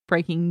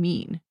breaking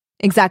mean?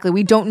 Exactly.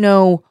 We don't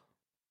know.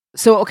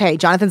 So okay,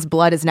 Jonathan's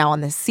blood is now on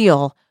the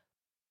seal.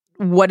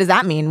 what does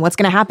that mean? What's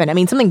going to happen? I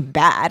mean, something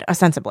bad,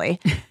 ostensibly.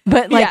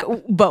 But like,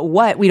 but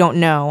what? We don't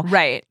know.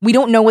 Right. We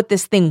don't know what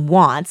this thing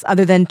wants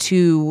other than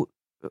to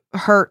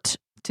hurt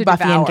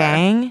Buffy and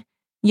gang.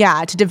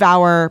 Yeah, to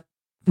devour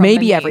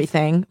maybe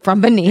everything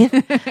from beneath.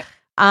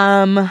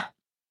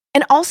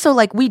 And also,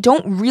 like, we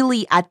don't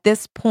really at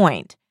this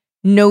point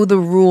know the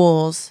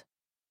rules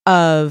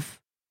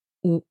of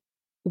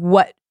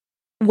what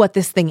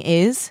this thing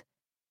is.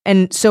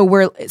 And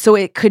so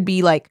it could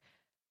be like,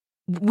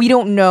 we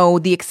don't know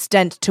the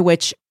extent to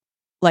which,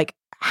 like,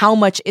 how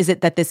much is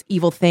it that this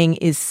evil thing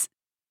is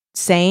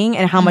saying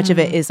and how much of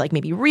it is like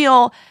maybe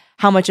real,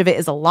 how much of it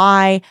is a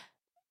lie.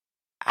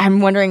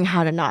 I'm wondering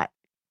how to not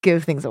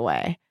give things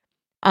away.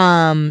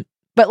 But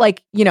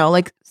like, you know,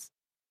 like,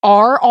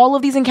 are all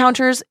of these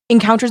encounters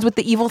with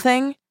the evil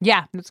thing?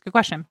 Yeah, that's a good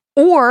question.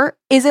 Or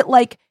is it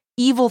like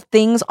evil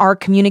things are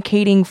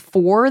communicating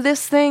for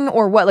this thing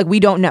or what? Like, we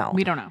don't know.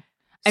 We don't know.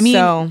 I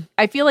mean,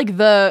 I feel like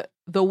the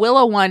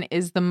Willow one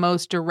is the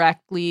most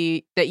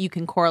directly that you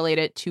can correlate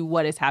it to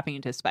what is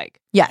happening to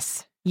Spike.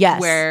 Yes.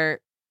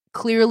 Where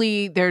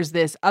clearly there's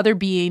this other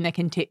being that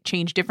can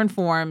change different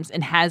forms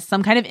and has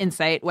some kind of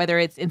insight, whether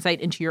it's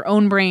insight into your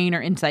own brain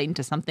or insight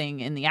into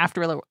something in the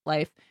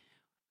afterlife.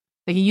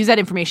 They can use that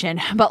information,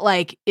 but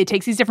like it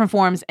takes these different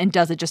forms and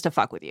does it just to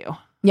fuck with you.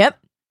 Yep.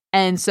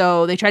 And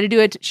so they tried to do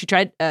it. She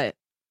tried,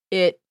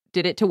 it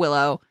did it to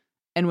Willow,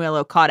 and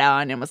Willow caught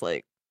on and was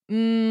like,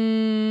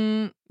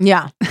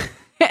 yeah.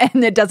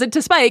 And it does it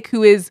to Spike,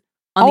 who is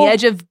on the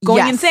edge of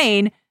going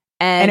insane.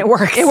 And it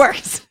works. It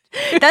works.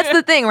 That's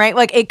the thing, right?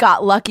 Like, it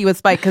got lucky with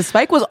Spike because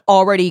Spike was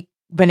already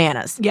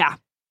bananas. Yeah.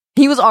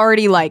 He was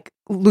already like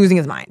losing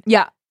his mind.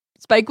 Yeah.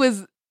 Spike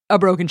was a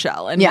broken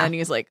shell. And then he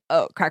was like,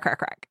 oh, crack, crack,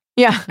 crack.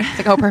 Yeah. It's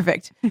like, oh,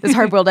 perfect. This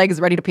hard-boiled egg is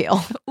ready to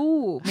peel.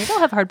 Ooh, maybe I'll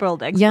have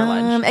hard-boiled eggs for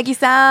lunch. Eggy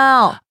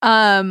Sal.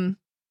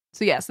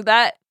 So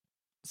that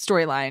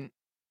storyline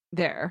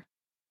there.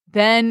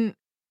 Then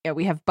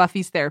we have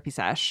Buffy's therapy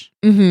sesh,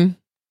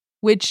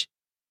 which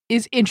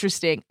is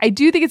interesting. I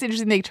do think it's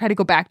interesting they try to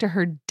go back to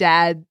her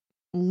dad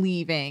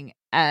leaving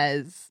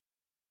as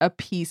a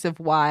piece of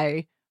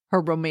why her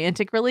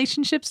romantic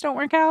relationships don't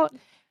work out.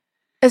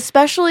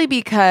 Especially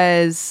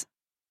because,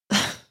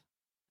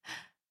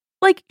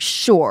 like,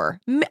 sure,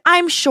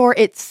 I'm sure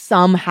it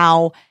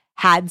somehow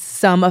had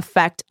some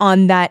effect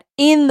on that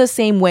in the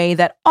same way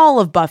that all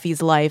of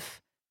Buffy's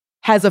life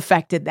has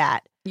affected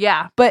that.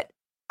 Yeah. But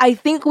I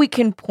think we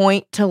can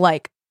point to,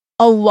 like,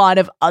 a lot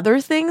of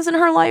other things in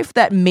her life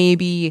that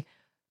maybe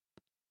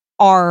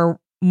are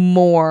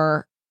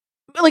more,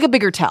 like, a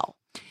bigger tell.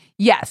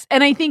 Yes.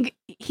 And I think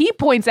he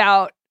points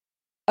out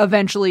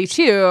eventually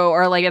too,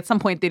 or like at some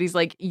point, that he's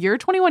like, you're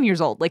 21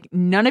 years old. Like,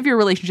 none of your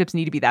relationships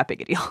need to be that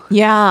big a deal.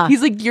 Yeah.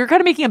 He's like, you're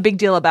kind of making a big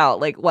deal about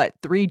like, what,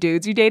 3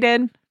 dudes you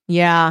dated?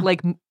 Yeah.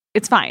 Like,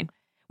 it's fine.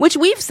 Which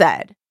we've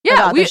said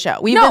about the show.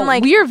 We've been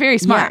like, we are very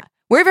smart. Yeah,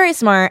 we're very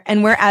smart,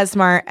 and we're as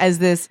smart as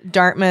this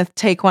Dartmouth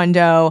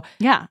Taekwondo.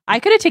 Yeah. I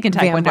could have taken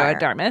Taekwondo at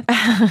Dartmouth.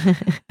 I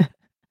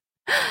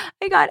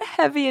got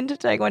heavy into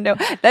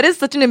Taekwondo. That is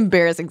such an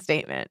embarrassing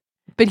statement.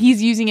 But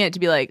he's using it to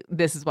be like,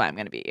 this is why I'm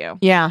going to beat you.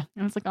 Yeah.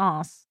 And it's like,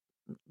 oh,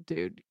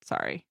 dude,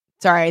 sorry.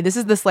 This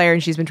is the Slayer,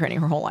 and she's been training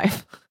her whole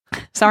life.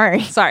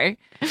 Sorry.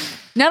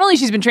 Not only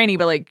she's been training,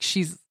 but like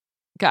she's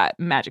got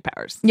magic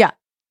powers. Yeah.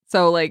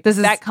 So like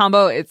that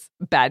combo, it's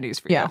bad news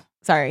for you.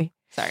 Sorry.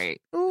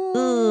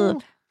 Ooh.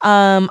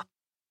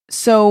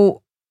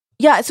 So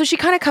she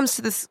kind of comes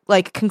to this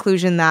like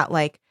conclusion that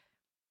like,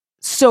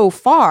 so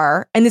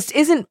far, and this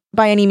isn't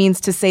by any means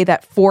to say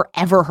that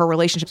forever her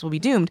relationships will be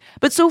doomed,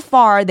 but so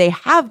far they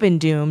have been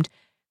doomed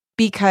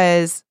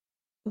because,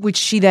 which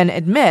she then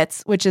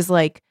admits, which is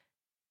like,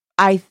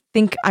 I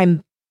think I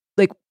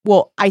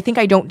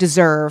don't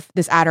deserve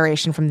this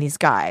adoration from these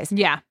guys.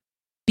 Yeah.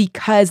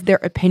 Because their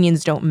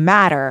opinions don't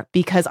matter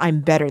because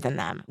I'm better than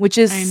them, which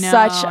is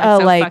such a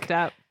so like, fucked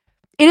up.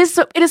 It is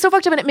so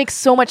fucked up, and it makes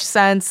so much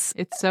sense.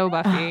 It's so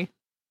Buffy.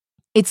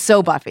 It's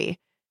so Buffy.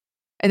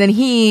 And then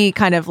he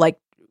kind of like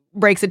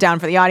breaks it down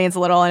for the audience a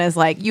little and is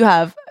like, you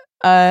have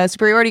a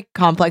superiority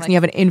complex and you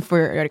have an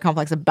inferiority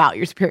complex about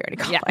your superiority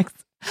complex.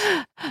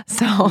 Yeah.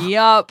 So.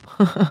 Yup.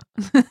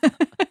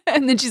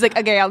 And then she's like,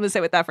 okay, I'm going to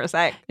sit with that for a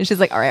sec. And she's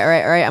like, all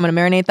right. I'm going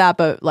to marinate that.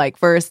 But like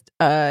first,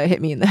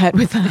 hit me in the head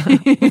with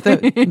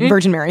the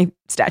Virgin Mary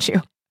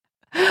statue.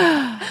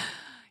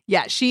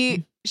 Yeah,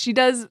 she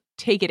does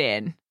take it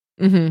in.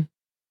 Mm-hmm.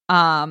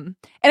 And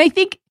I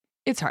think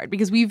it's hard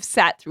because we've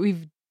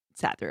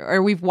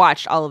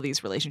watched all of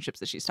these relationships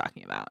that she's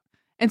talking about.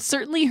 And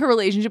certainly her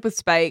relationship with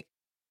Spike,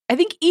 I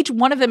think each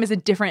one of them is a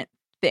different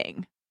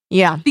thing.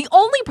 Yeah. The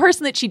only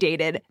person that she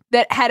dated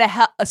that had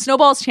a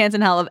snowball's chance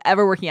in hell of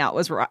ever working out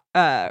was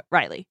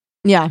Riley.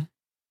 Yeah.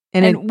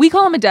 And we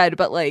call him a dud,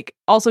 but like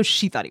also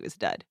she thought he was a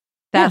dud.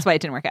 That's why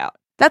it didn't work out.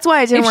 That's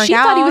why it didn't work out. If she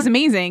thought he was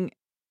amazing,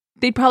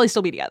 they'd probably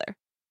still be together.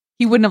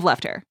 He wouldn't have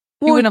left her.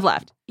 He wouldn't have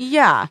left.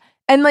 Yeah.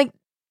 And like,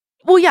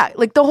 well, yeah,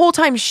 like the whole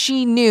time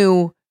she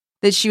knew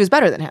that she was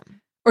better than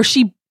him. Or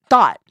she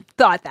thought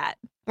that.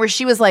 Where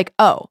she was like,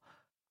 oh,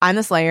 I'm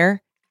the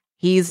Slayer.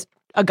 He's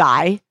a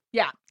guy.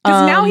 Yeah.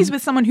 Because now he's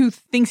with someone who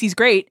thinks he's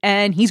great,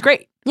 and he's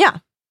great. Yeah.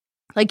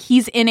 Like,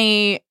 he's in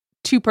a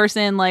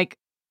 2-person, like,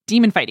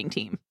 demon fighting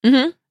team. Mm-hmm.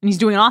 And he's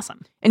doing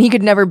awesome. And he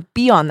could never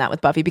be on that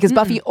with Buffy because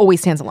Buffy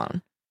always stands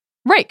alone.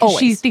 Right. Because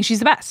she thinks she's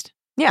the best.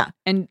 Yeah.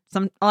 And a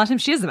lot of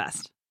times she is the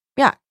best.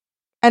 Yeah.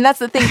 And that's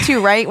the thing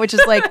too, right? Which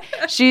is like,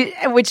 she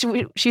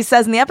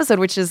says in the episode,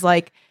 which is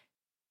like,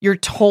 you're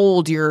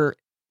told you're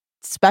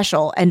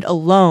special and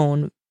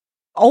alone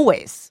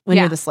always when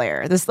you're the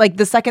Slayer. This, like,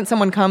 the second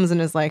someone comes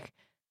and is like,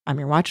 I'm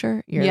your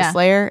watcher, you're the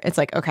Slayer, it's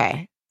like,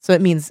 okay, so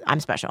it means I'm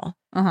special.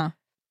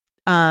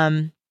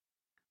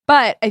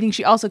 But I think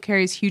she also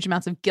carries huge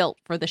amounts of guilt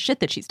for the shit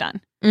that she's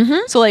done.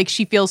 Mm-hmm. So, like,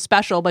 she feels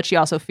special, but she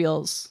also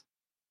feels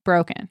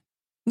broken.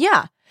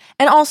 Yeah.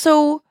 And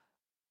also...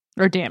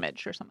 Or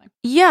damaged or something.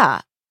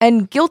 Yeah.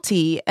 And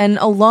guilty and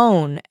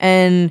alone.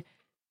 And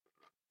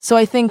so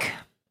I think,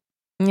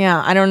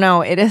 I don't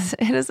know. It is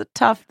a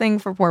tough thing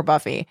for poor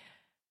Buffy.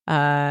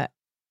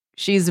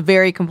 She's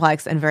very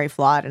complex and very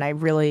flawed, and I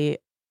really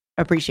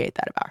appreciate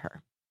that about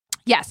her.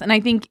 Yes, and I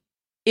think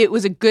it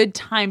was a good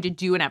time to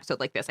do an episode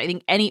like this. I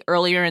think any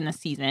earlier in the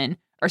season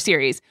or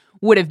series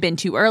would have been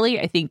too early.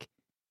 I think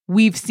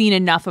we've seen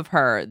enough of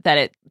her that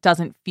it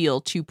doesn't feel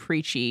too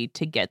preachy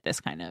to get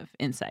this kind of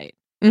insight.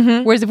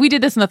 Mm-hmm. Whereas if we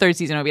did this in the 3rd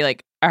season, it would be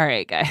like, all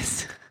right,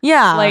 guys.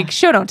 Yeah. Like,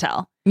 show, don't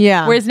tell.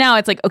 Yeah. Whereas now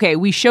it's like, okay,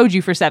 we showed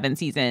you for 7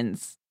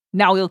 seasons.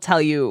 Now we'll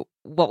tell you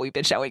what we've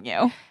been showing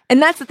you.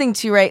 And that's the thing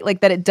too, right? Like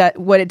that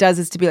what it does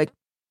is to be like,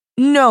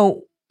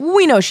 no,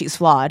 we know she's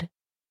flawed.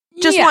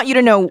 Just want you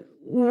to know,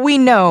 we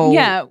know.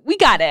 Yeah, we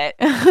got it.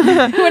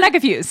 We're not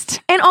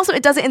confused. And also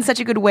it does it in such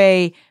a good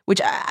way,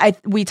 which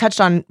we touched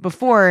on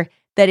before,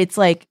 that it's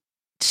like,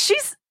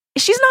 she's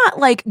not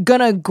like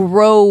gonna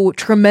grow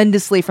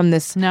tremendously from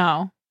this.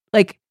 No.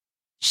 Like,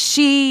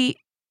 she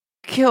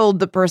killed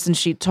the person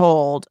she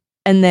told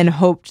and then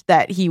hoped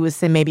that he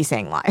was maybe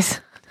saying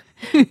lies.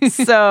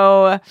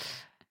 So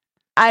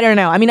I don't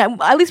know. I mean,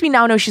 at least we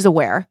now know she's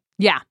aware.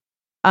 Yeah.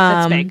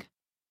 That's big.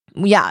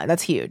 Yeah,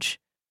 that's huge.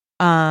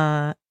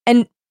 And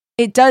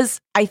it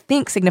does, I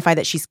think, signify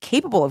that she's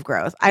capable of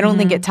growth. I don't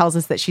think it tells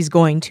us that she's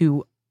going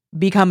to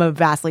become a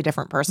vastly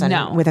different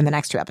person within the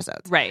next 2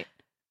 episodes. Right.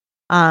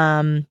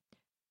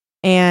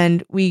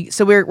 And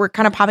we're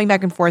kind of popping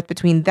back and forth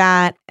between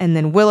that and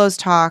then Willow's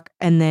talk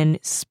and then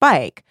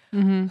Spike,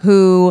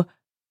 who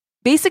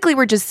basically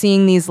we're just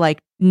seeing these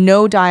like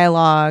no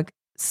dialogue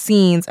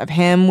scenes of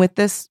him with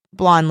this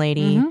blonde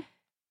lady.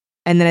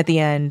 And then at the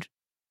end,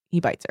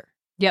 he bites her.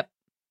 Yep.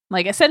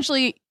 Like,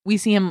 essentially, we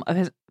see him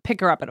pick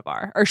her up at a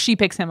bar, or she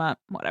picks him up,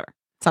 whatever.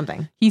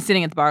 Something. He's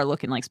sitting at the bar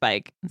looking like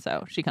Spike, and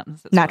so she comes and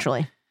sits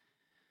naturally.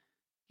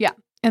 Yeah.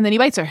 And then he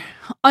bites her.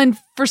 And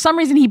for some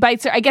reason, he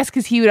bites her, I guess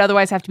because he would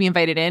otherwise have to be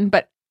invited in,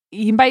 but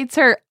he bites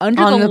her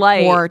under the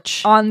light.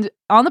 Porch. On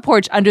the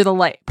porch under the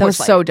light. That was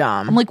so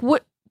dumb. I'm like,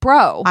 what?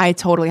 Bro. I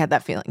totally had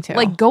that feeling too.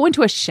 Like, go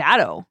into a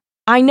shadow.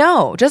 I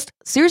know. Just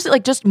seriously,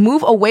 like, just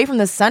move away from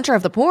the center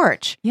of the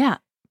porch. Yeah.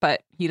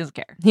 But he doesn't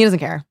care. He doesn't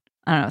care.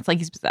 I don't know. It's like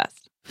he's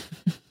possessed.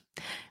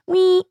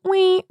 Wee.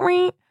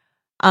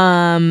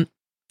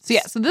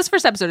 So this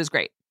first episode is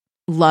great.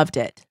 Loved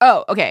it.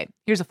 Oh, okay.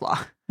 Here's a flaw.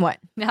 What?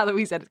 Now that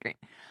we said it's great.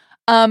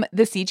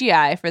 The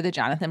CGI for the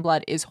Jonathan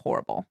blood is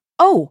horrible.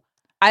 Oh.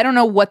 I don't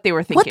know what they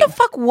were thinking. What the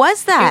fuck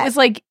was that? It was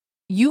like,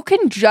 you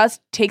can just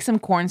take some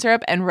corn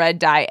syrup and red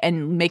dye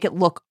and make it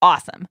look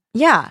awesome.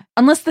 Yeah.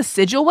 Unless the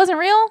sigil wasn't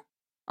real.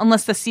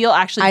 Unless the seal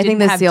actually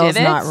didn't have divots. I think the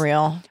seal is not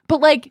real.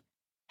 But like,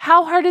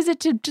 how hard is it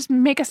to just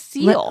make a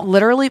seal?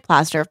 Literally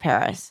plaster of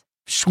Paris.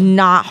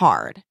 Not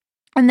hard.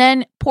 And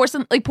then pour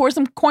some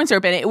corn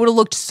syrup in it. It would have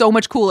looked so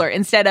much cooler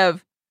instead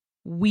of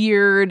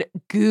weird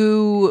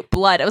goo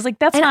blood. I was like,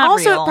 that's not real. And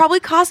also, it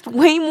probably cost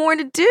way more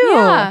to do.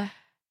 Yeah.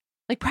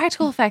 Like,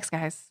 practical effects,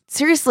 guys.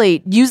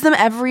 Seriously, use them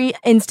every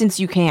instance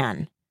you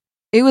can.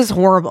 It was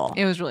horrible.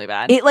 It was really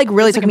bad. It like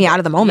really took me out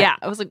of the moment. Yeah.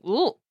 I was like,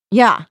 ooh.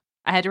 Yeah.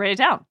 I had to write it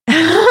down.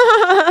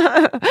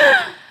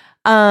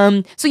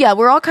 So yeah,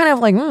 we're all kind of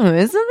like,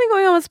 is something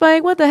going on with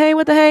Spike? What the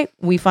hey?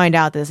 We find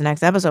out this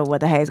next episode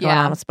what the hey is going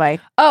on with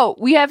Spike. Oh,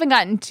 we haven't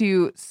gotten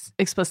to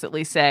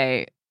explicitly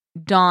say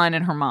Dawn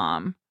and her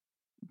mom.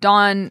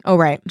 Dawn. Oh,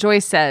 right.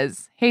 Joyce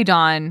says, hey,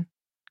 Dawn,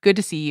 good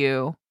to see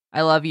you.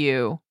 I love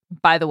you.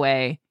 By the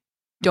way,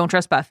 don't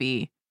trust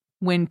Buffy.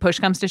 When push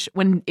comes to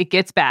when it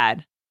gets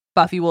bad,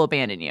 Buffy will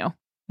abandon you.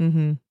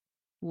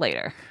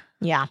 Later.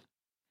 Yeah.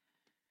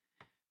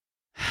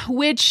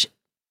 Which,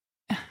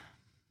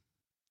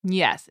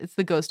 yes, it's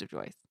the ghost of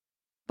Joyce.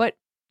 But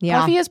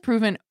Buffy has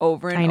proven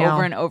over and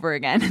over and over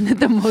again that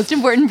the most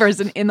important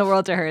person in the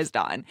world to her is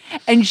Dawn.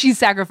 And she's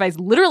sacrificed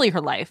literally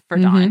her life for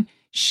Dawn.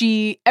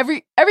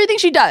 Everything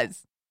she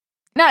does,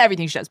 not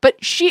everything she does,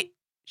 but she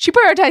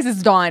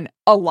prioritizes Dawn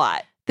a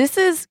lot. This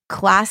is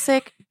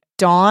classic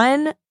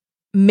Dawn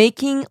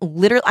making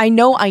literally. I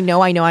know.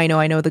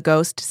 The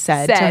ghost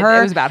said to her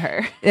it was about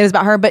her. It was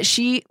about her, but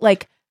she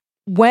like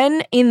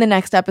when in the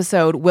next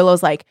episode,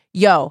 Willow's like,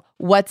 "Yo,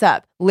 what's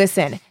up?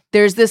 Listen,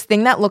 there's this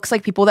thing that looks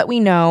like people that we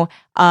know,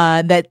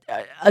 that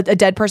a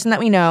dead person that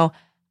we know.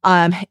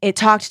 It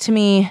talked to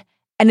me,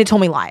 and it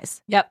told me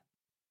lies. Yep.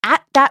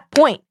 At that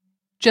point,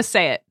 just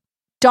say it.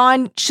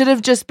 Dawn should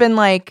have just been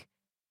like,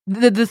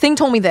 the thing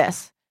told me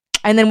this.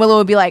 And then Willow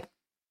would be like,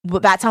 well,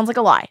 that sounds like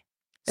a lie.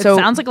 It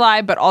sounds like a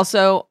lie, but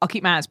also I'll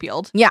keep my eyes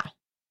peeled. Yeah.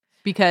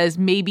 Because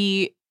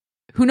maybe,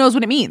 who knows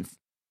what it means?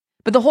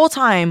 But the whole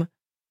time,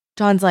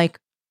 Dawn's like,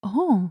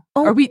 do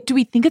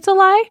we think it's a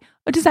lie?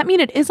 Or does that mean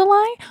it is a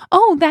lie?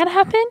 Oh, that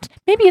happened?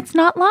 Maybe it's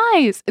not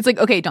lies. It's like,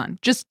 okay, Dawn,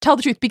 just tell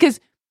the truth. Because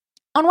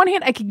on one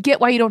hand, I could get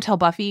why you don't tell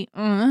Buffy.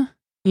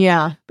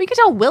 Yeah. But you can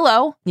tell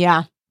Willow.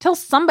 Yeah. Tell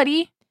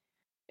somebody.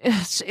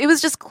 It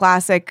was just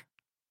classic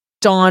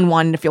Dawn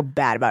wanting to feel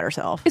bad about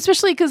herself.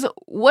 Especially because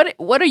what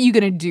are you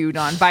going to do,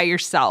 Dawn, by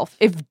yourself?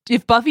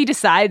 If Buffy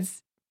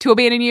decides to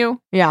abandon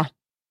you, yeah,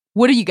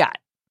 what do you got?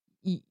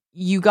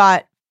 You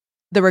got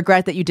the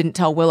regret that you didn't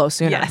tell Willow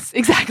sooner. Yes,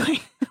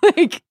 exactly.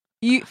 Like,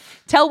 you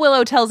tell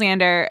Willow, tell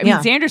Xander. I mean,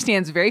 Xander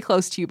stands very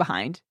close to you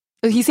behind.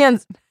 He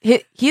stands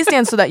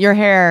so that your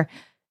hair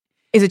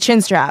is a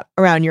chin strap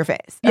around your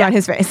face, around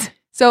his face.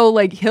 So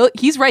like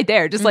he's right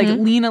there. Just like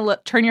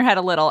turn your head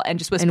a little and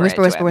just whisper.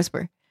 And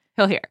whisper.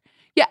 He'll hear.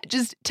 Yeah,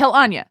 just tell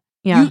Anya.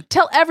 Yeah. You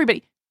tell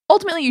everybody.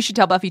 Ultimately, you should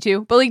tell Buffy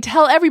too. But like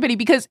tell everybody,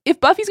 because if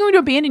Buffy's going to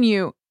abandon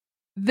you,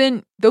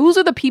 then those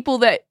are the people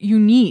that you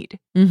need.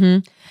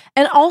 Mm-hmm.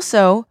 And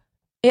also,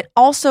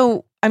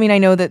 I mean, I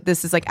know that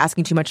this is like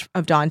asking too much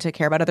of Dawn to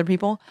care about other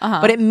people,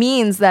 but it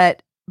means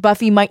that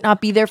Buffy might not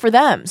be there for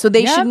them. So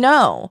they should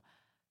know.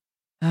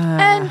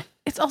 And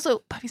it's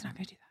also, Buffy's not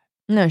going to do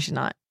that. No, she's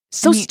not.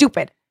 So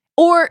stupid.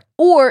 Or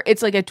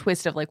it's like a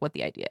twist of like what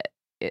the idea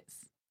is.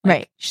 Like,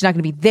 right. She's not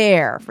going to be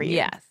there for you.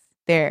 Yes.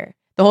 There.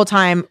 The whole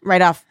time,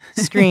 right off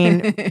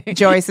screen,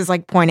 Joyce is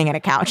like pointing at a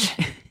couch.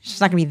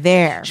 She's not going to be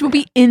there. She won't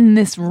be in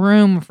this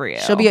room for you.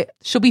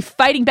 She'll be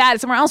fighting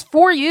bad somewhere else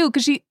for you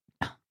because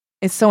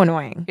it's so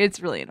annoying. It's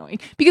really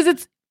annoying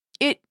because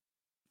it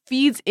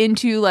feeds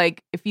into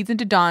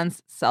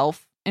Dawn's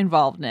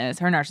self-involvedness,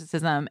 her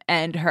narcissism,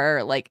 and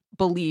her like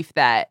belief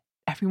that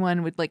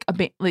everyone would like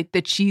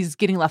that she's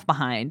getting left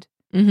behind.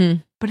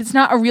 Mm-hmm. But it's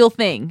not a real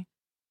thing.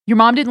 Your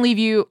mom didn't leave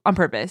you on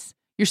purpose.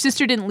 Your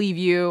sister didn't leave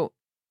you.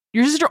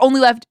 Your sister only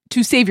left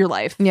to save your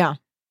life. Yeah.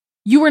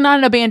 You were not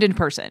an abandoned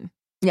person.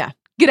 Yeah.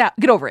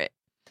 Get over it.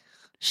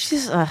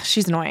 She's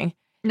annoying.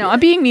 No, I'm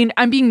being mean.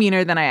 I'm being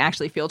meaner than I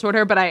actually feel toward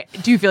her, but I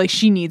do feel like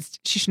she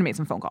should have made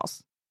some phone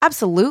calls.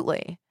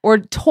 Absolutely. Or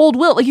told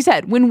Will, like you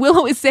said, when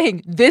Willow is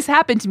saying, this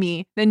happened to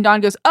me, then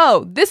Dawn goes,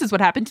 oh, this is what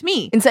happened to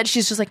me. Instead,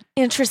 she's just like,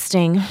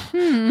 interesting.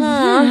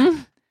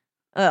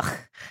 Ugh.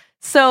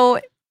 So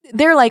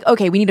they're like,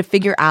 okay, we need to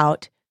figure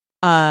out,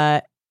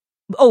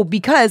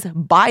 because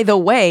by the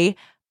way,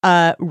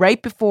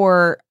 right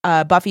before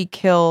Buffy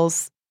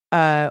kills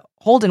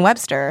Holden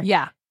Webster,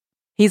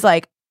 he's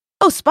like,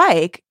 oh,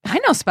 Spike. I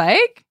know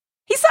Spike.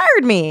 He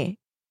sired me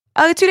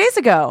 2 days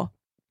ago.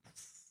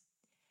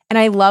 And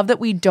I love that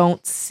we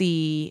don't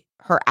see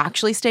her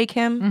actually stake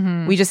him.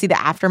 Mm-hmm. We just see the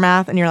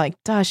aftermath, and you're like,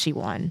 duh, she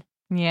won.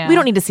 Yeah. We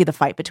don't need to see the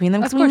fight between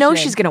them because we know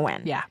she's going to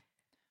win. Yeah.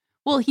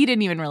 Well, he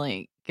didn't even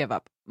really give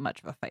up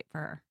much of a fight for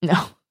her.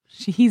 No.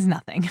 He's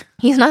nothing.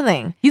 He's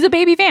nothing. He's a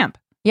baby vamp.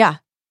 Yeah.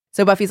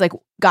 So Buffy's like,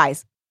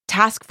 guys,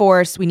 task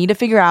force, we need to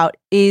figure out,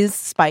 is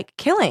Spike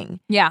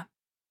killing? Yeah.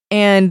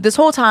 And this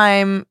whole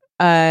time,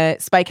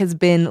 Spike has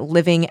been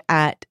living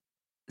at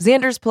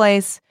Xander's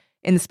place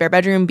in the spare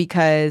bedroom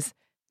because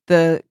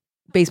the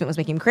basement was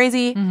making him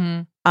crazy.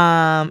 Mm-hmm.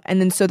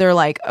 And then so they're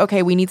like,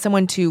 okay, we need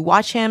someone to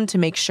watch him to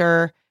make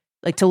sure,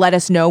 like to let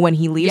us know when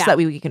he leaves so that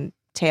we can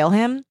tail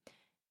him.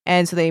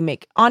 And so they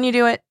make Anya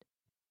do it.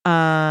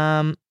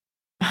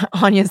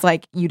 Anya's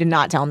like, you did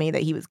not tell me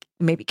that he was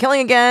maybe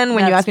killing again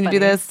when you asked me to do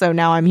this. So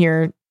now I'm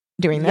here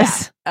doing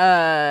this.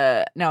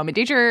 No, I'm a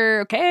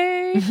teacher.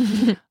 Okay.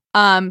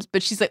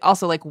 But she's like,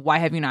 also like, why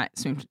have you not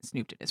snooped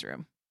in his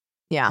room?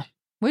 Yeah.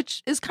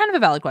 Which is kind of a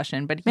valid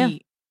question, but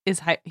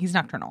he's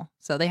nocturnal.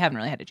 So they haven't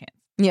really had a chance.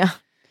 Yeah.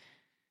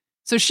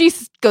 So she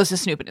goes to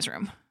snoop in his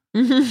room.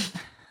 Mm-hmm.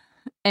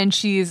 And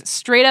she's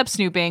straight up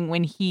snooping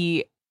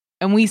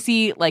and we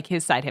see like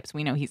his side hips.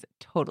 We know he's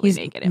totally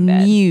naked in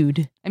bed.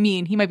 Nude. I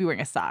mean, he might be wearing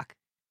a sock.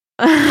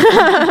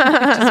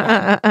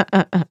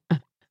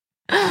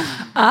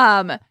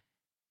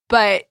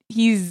 But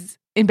he's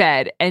in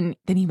bed and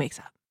then he wakes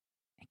up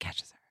and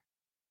catches her.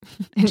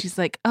 And she's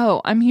like,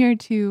 oh, I'm here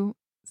to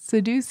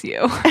seduce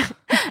you.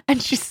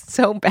 And she's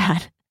so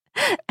bad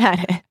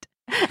at it.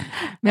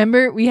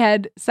 Remember, we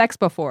had sex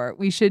before.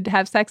 We should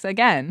have sex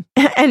again.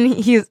 And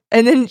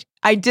then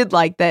I did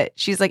like that.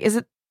 She's like, is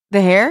it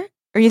the hair?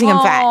 Or you think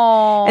I'm fat?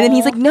 And then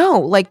he's like,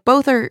 no, like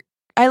both are,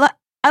 I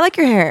like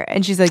your hair.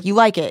 And she's like, you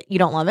like it. You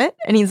don't love it?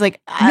 And he's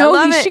like, I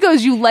love it. She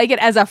goes, you like it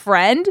as a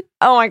friend?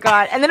 Oh my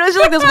God. And then it was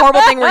just like this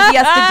horrible thing where he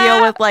has to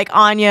deal with like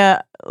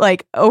Anya,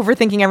 like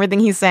overthinking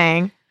everything he's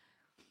saying.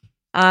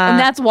 And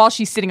that's while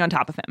she's sitting on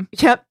top of him.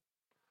 Yep.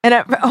 And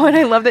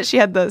I love that she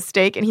had the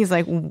steak and he's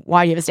like,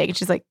 why do you have a steak? And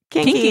she's like,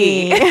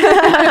 kinky.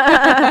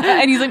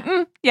 And he's like,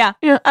 yeah.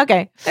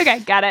 Okay,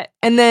 got it.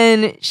 And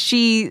then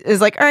she is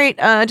like, all right,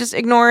 just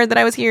ignore that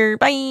I was here.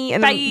 Bye.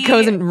 And then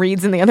goes and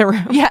reads in the other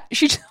room. Yeah,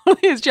 she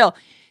totally is chill.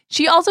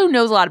 She also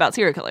knows a lot about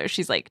serial killers.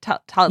 She's like,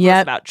 tells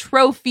us about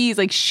trophies.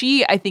 Like,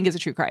 she, I think, is a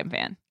true crime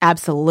fan.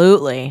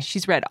 Absolutely.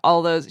 She's read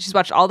all those. She's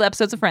watched all the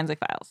episodes of Forensic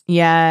Files.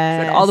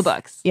 Yes. She's read all the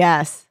books.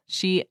 Yes.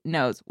 She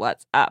knows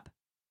what's up.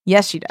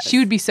 Yes, she does. She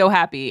would be so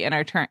happy in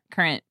our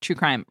current true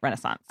crime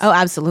renaissance. Oh,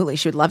 absolutely.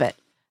 She would love it.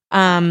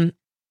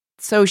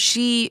 So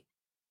he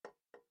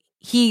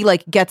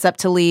like gets up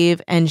to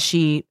leave and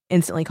she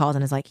instantly calls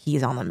and is like,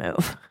 he's on the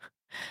move.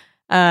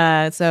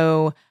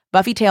 So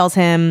Buffy tails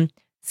him,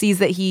 sees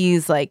that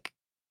he's like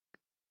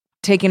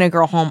taking a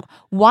girl home.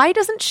 Why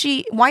isn't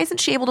she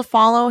able to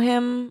follow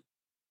him?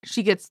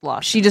 She gets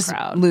lost. She just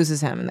loses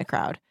him in the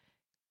crowd.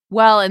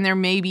 Well, and there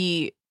may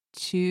be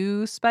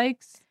 2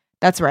 Spikes.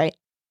 That's right.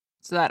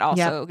 So that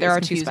also there are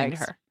 2 confusing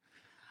Spikes. to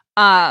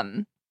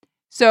her.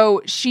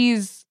 So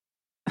she's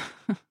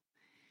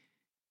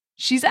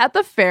at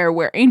the fair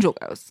where Angel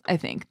goes, I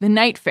think. The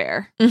night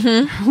fair.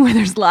 Mm-hmm. Where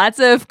there's lots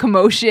of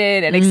commotion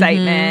and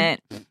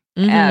excitement.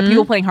 Mm-hmm.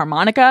 People playing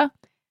harmonica.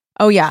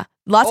 Oh, yeah.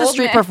 Lots of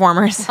street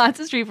performers. Lots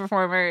of street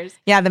performers.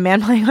 Yeah, the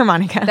man playing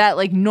harmonica. That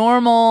like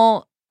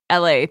normal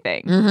LA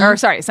thing. Mm-hmm. Or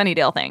sorry,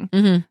 Sunnydale thing.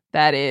 Mm-hmm.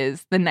 That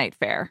is the night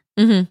fair.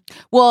 Mm-hmm.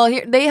 Well,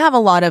 here, they have a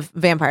lot of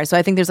vampires. So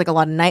I think there's like a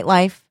lot of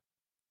nightlife.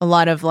 A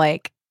lot of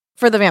like,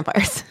 for the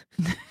vampires.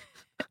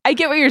 I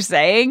get what you're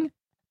saying.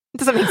 It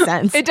doesn't make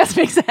sense. It does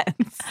make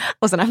sense.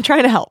 Listen, I'm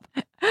trying to help.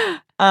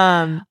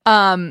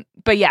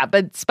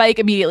 But Spike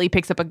immediately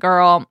picks up a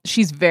girl.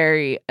 She's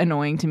very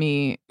annoying to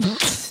me.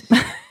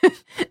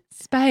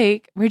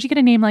 Spike, where'd you get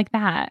a name like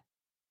that?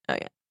 Oh,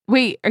 yeah.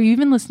 Wait, are you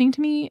even listening to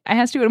me? I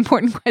asked you an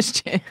important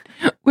question.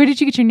 Where did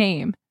you get your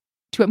name?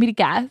 Do you want me to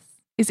guess?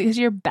 Is it because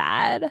you're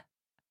bad?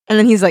 And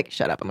then he's like,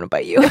 shut up, I'm going to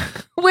bite you.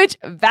 Which,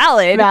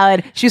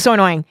 valid. She was so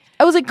annoying.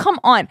 I was like, come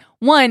on.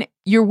 One,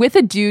 you're with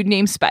a dude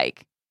named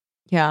Spike.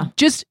 Yeah.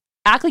 Just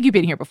act like you've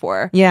been here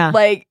before. Yeah.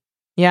 Like,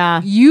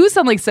 yeah. You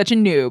sound like such a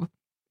noob.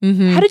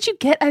 Mm-hmm. How did you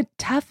get a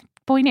tough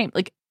boy name?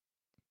 Like,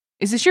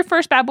 is this your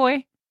first bad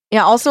boy?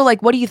 Yeah. Also,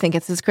 like, what do you think?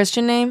 It's his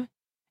Christian name?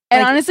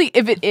 And like, honestly,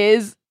 if it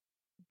is,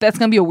 that's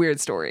going to be a weird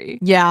story.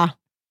 Yeah.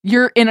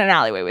 You're in an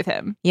alleyway with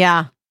him.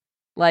 Yeah.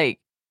 Like,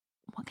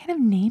 what kind of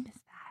name is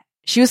that?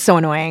 She was so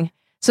annoying.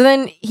 So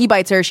then he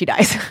bites her. She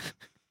dies.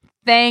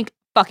 Thank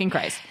fucking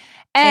Christ.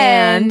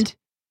 And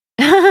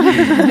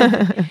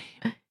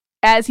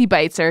as he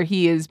bites her,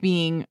 he is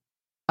being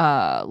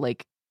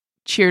like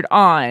cheered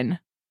on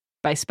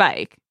by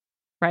Spike,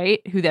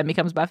 right? Who then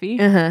becomes Buffy.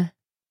 Uh-huh.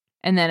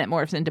 And then it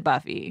morphs into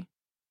Buffy.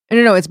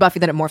 No, it's Buffy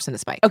that it morphs into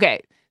Spike. Okay.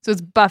 So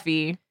it's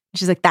Buffy.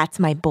 She's like, that's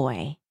my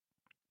boy.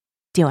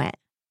 Do it.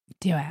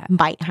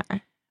 Bite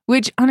her.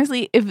 Which,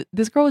 honestly, if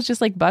this girl was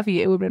just like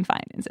Buffy, it would have been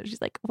fine. And so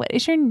she's like, what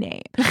is your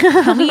name?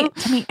 Tell me,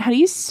 how do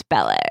you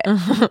spell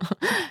it?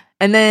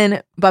 And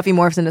then Buffy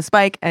morphs into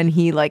Spike and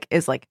he like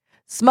is like,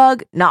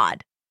 smug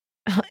nod.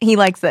 He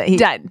likes it.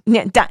 Done.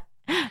 Yeah, done.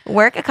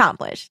 Work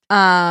accomplished.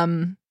 But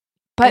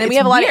we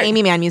have a lot of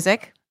Amy Mann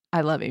music.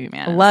 I love Amy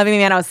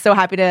Mann. I was so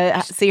happy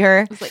to see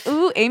her. I was like,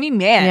 ooh, Amy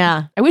Mann.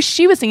 Yeah. I wish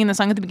she was singing the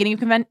song at the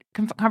beginning of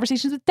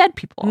Conversations with Dead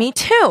People. Me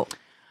too.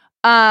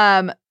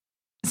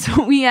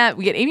 So we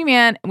get Amy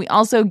Mann, and we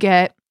also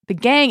get the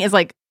gang is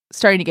like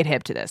starting to get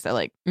hip to this. They're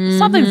like,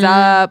 something's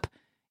up.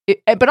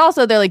 But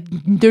also they're like,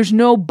 there's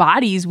no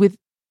bodies with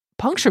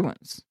puncture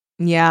wounds.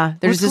 Yeah.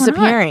 They're just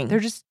disappearing. They're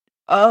just,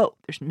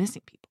 there's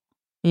missing people.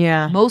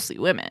 Yeah. Mostly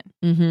women.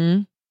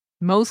 Mm-hmm.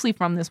 Mostly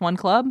from this one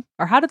club?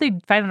 Or how did they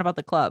find out about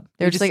the club?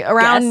 They're just like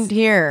around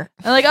here.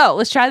 They're like, oh,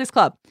 let's try this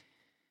club.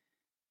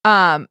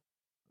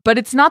 But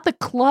it's not the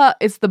club,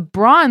 it's the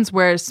Bronze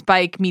where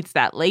Spike meets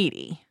that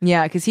lady.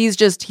 Yeah, because he's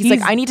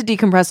like, I need to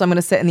decompress, so I'm going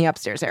to sit in the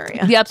upstairs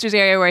area. The upstairs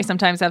area where I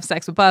sometimes have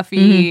sex with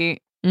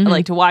Buffy. Mm-hmm. I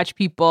like to watch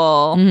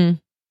people. Mm-hmm.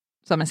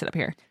 So I'm going to sit up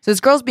here. So this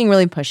girl's being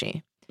really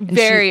pushy.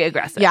 Very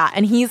aggressive. Yeah,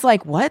 and he's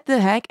like, what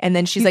the heck? And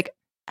then she's like,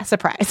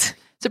 surprise.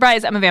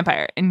 Surprise, I'm a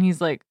vampire. And he's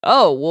like,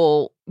 oh,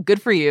 well,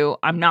 good for you.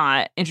 I'm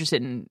not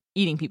interested in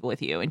eating people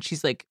with you. And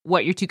she's like,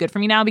 what, you're too good for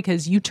me now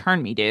because you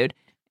turned me, dude.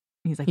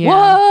 And he's like, yeah.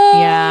 What?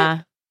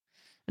 Yeah.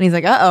 And he's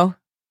like, uh-oh.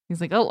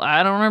 He's like, oh,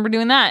 I don't remember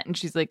doing that. And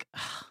she's like,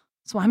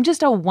 so I'm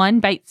just a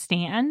one-bite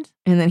stand?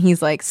 And then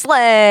he's like,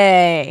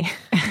 slay.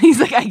 He's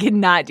like, I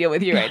cannot deal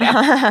with you right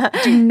now.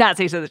 Do not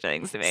say such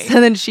things to me. So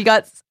then she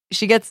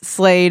gets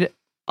slayed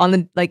on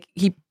the, like,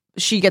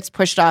 she gets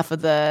pushed off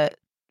of the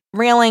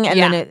railing and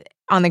then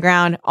on the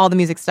ground, all the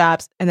music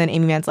stops. And then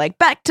Amy Mann's like,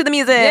 back to the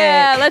music.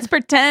 Yeah, let's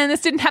pretend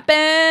this didn't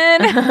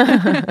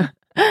happen.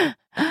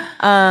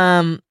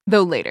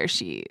 Though later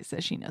she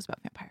says she knows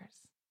about vampires.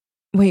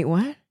 Wait,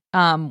 what?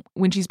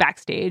 When she's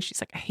backstage,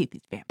 she's like, I hate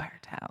these vampire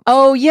towns.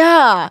 Oh,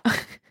 yeah.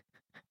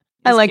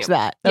 I liked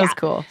that. That was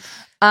cool.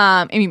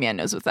 Amy Mann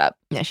knows what's up.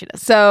 Yeah, she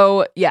does.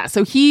 So,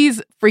 so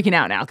he's freaking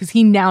out now because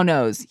he now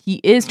knows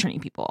he is turning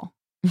people.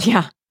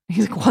 Yeah.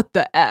 He's like, what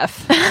the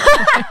F?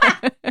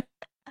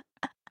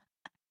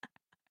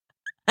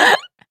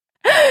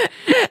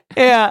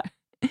 Yeah.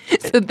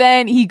 So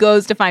then he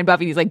goes to find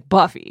Buffy. He's like,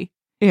 Buffy,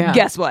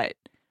 guess what?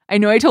 I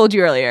know I told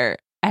you earlier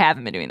I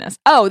haven't been doing this.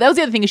 Oh, that was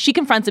the other thing is she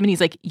confronts him and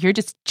he's like, you're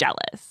just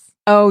jealous.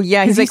 Oh,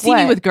 yeah. He's like, see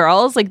me with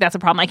girls? Like, that's a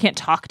problem. I can't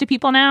talk to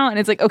people now. And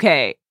it's like,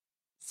 okay,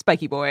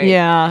 spiky boy.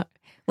 Yeah.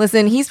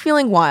 Listen, he's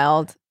feeling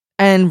wild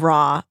and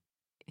raw.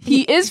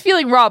 He is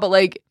feeling raw, but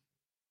like,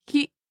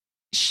 he's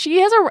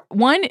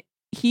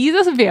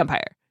a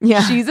vampire.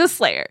 Yeah. She's a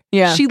slayer.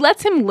 Yeah. She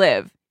lets him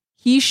live.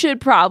 He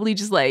should probably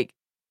just like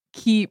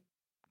be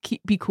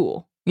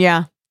cool.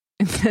 Yeah.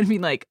 Instead of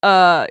being like,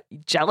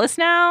 jealous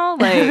now?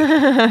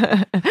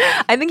 Like,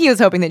 I think he was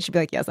hoping that she'd be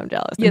like, yes, I'm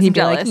jealous. Yes, and he'd I'm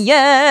be jealous. like,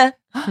 yeah.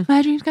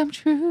 My dreams come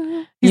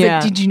true. He's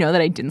like, did you know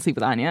that I didn't sleep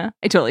with Anya?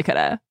 I totally could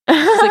have.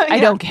 Like, I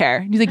don't care.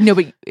 He's like, no,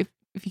 but if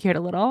you cared a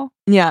little.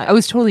 Yeah. I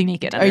was totally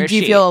naked. Or do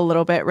you feel a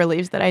little bit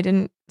relieved that I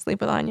didn't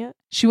sleep with Anya?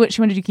 She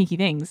wanted to do kinky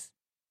things.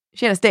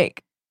 She had a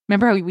steak.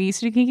 Remember how we used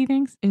to do kinky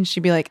things? And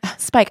she'd be like,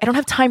 Spike, I don't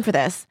have time for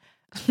this.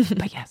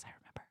 But yes, I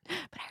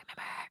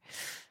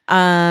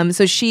remember.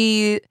 So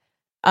she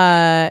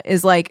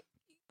is like,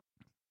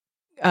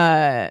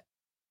 okay,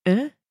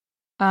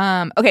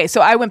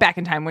 so I went back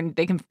in time when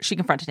she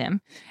confronted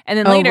him, and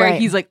then later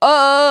he's like,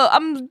 "Oh,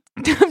 I'm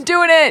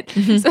doing it."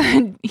 Mm-hmm. So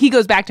then he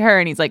goes back to her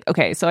and he's like,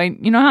 "Okay, so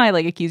you know how I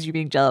like accused you of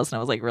being jealous and I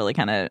was like really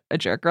kind of a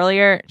jerk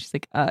earlier?" She's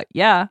like,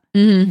 yeah."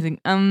 Mm-hmm. He's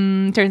like,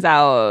 turns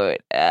out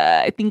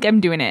I think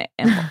I'm doing it,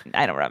 and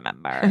I don't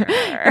remember.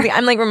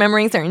 I'm like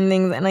remembering certain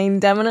things, and I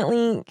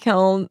definitely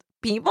killed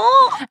people.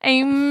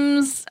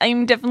 I'm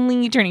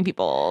definitely turning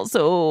people,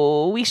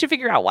 so we should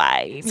figure out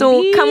why. Maybe. So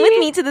come with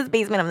me to this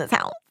basement of this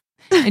house.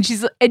 And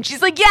she's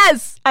like,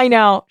 yes, I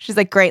know. She's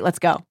like, great, let's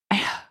go.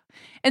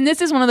 And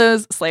this is one of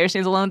those Slayer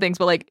stays alone things,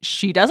 but like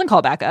she doesn't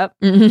call back up.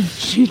 Mm-hmm.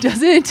 She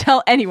doesn't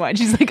tell anyone.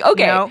 She's like,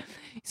 okay,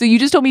 so you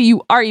just told me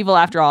you are evil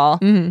after all,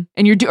 mm-hmm.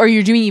 and you're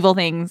doing evil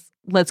things.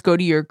 Let's go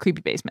to your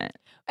creepy basement.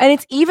 And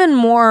it's even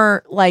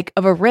more like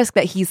of a risk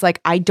that he's like,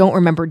 I don't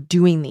remember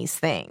doing these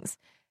things.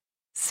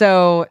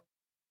 So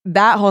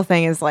that whole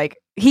thing is like,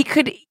 he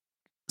could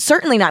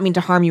certainly not mean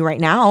to harm you right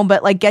now,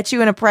 but like get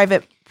you in a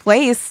private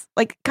place.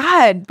 Like,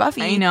 God,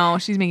 Buffy. I know,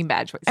 she's making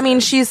bad choices. I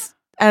mean,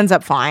 ends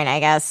up fine, I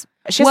guess.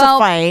 She has to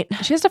fight.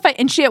 She has to fight.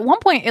 And at one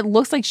point, it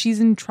looks like she's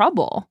in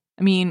trouble.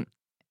 I mean,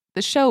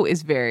 the show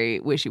is very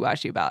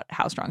wishy-washy about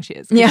how strong she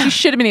is. Yeah. She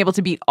should have been able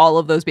to beat all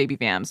of those baby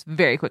vamps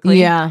very quickly.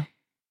 Yeah.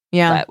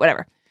 Yeah. But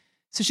whatever.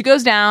 So she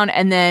goes down,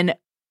 and then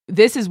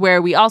this is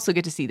where we also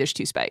get to see there's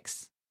two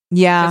Spikes.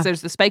 Yeah. Because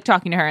there's the Spike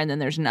talking to her, and then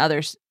there's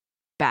another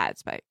bad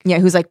Spike. Yeah,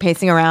 who's like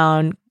pacing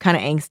around, kind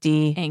of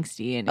angsty.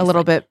 And a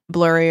little bit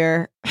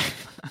blurrier.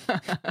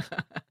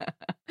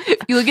 If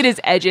you look at his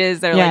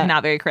edges, they're like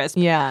not very crisp.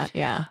 Yeah,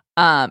 yeah.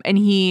 And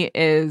he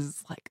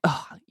is like,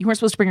 oh, you weren't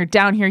supposed to bring her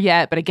down here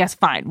yet, but I guess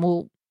fine.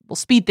 We'll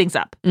speed things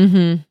up.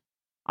 Mm-hmm.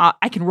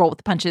 I can roll with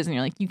the punches, and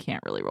you're like, you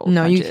can't really roll with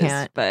punches. No, you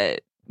can't.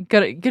 But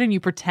good on you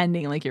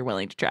pretending like you're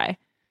willing to try.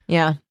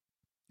 Yeah.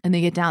 And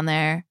they get down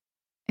there,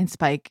 and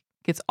Spike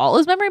gets all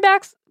his memory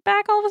back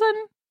all of a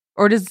sudden?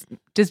 Or does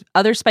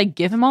other Spike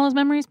give him all his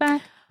memories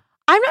back?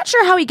 I'm not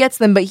sure how he gets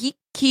them, but he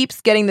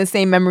keeps getting the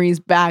same memories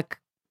back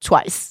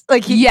twice.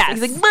 Like he's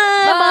like,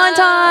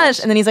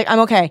 montage. And then he's like, I'm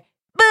okay.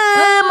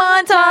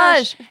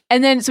 Montage.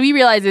 And then so he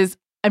realizes,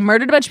 I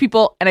murdered a bunch of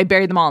people and I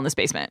buried them all in this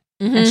basement.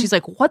 Mm-hmm. And she's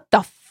like, what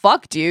the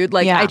fuck, dude?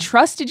 Like, I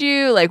trusted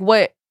you. Like,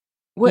 what?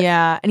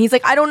 Yeah. And he's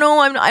like, I don't know.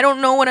 I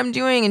don't know what I'm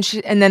doing.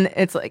 And then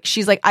it's like,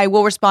 she's like, I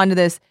will respond to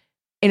this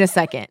in a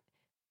second.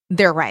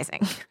 They're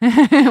rising.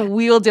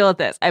 We will deal with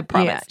this. I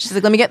promise. Yeah. She's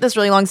like, let me get this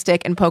really long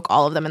stick and poke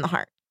all of them in the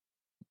heart.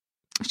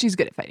 She's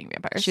good at fighting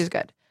vampires. She's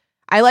good.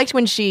 I liked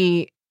when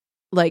she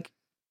like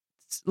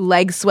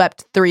leg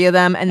swept 3 of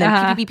them and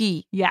then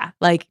pee. Yeah.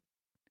 Like,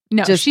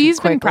 no,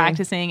 she's been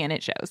practicing and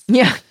it shows.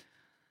 Yeah.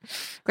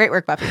 Great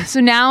work, Buffy. So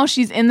now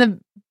she's in the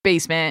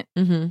basement.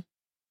 Mm-hmm.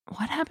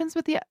 What happens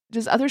with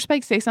does Other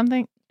Spike say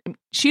something?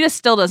 She just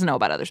still doesn't know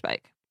about Other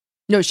Spike.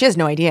 No, she has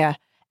no idea.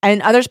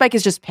 And Other Spike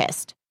is just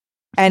pissed.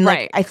 And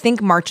like, I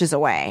think marches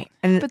away.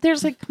 But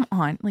there's like, come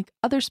on, like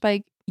Other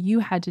Spike, you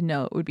had to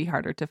know it would be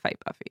harder to fight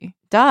Buffy.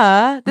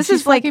 Duh. This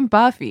is like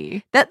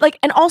Buffy. That like,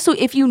 and also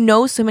if you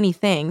know so many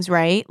things,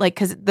 right? Like,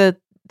 because the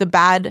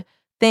bad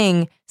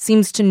thing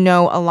seems to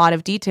know a lot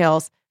of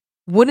details.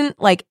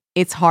 Wouldn't like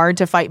it's hard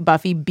to fight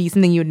Buffy be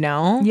something you'd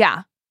know?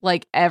 Yeah,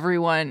 like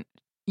everyone,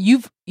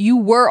 you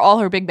were all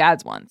her big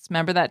bads once.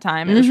 Remember that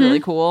time? It was really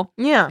cool.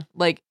 Yeah,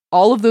 like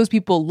all of those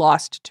people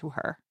lost to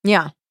her.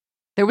 Yeah.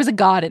 There was a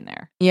god in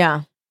there.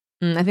 Yeah.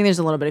 I think there's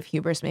a little bit of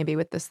hubris maybe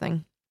with this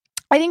thing.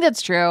 I think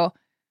that's true.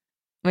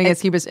 I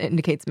guess hubris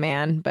indicates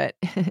man, but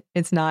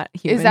it's not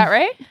human. Is that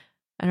right?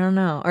 I don't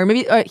know. Or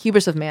maybe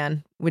hubris of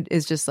man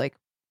is just like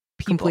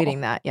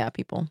completing that. Yeah,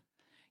 people.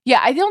 Yeah,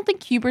 I don't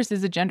think hubris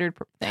is a gendered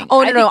thing.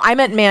 Oh, no. I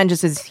meant man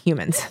just as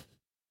humans,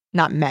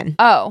 not men.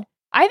 Oh,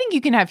 I think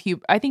you can have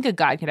hubris. I think a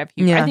god could have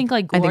hubris. Yeah, I think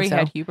like Glory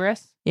had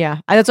hubris. Yeah,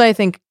 that's why I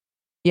think,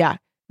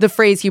 the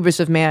phrase hubris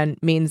of man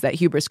means that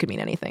hubris could mean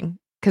anything.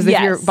 Because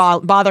if you're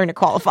bothering to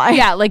qualify.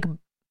 Yeah, like,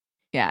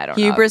 I don't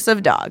know. Hubris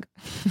of dog.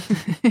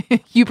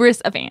 Hubris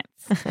of ants.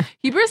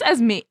 Hubris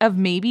of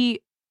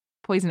maybe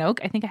poison oak.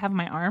 I think I have in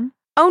my arm.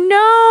 Oh,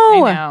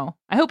 no. I know.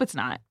 I hope it's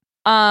not.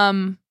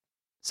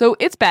 So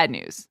it's bad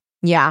news.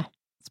 Yeah.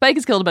 Spike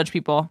has killed a bunch of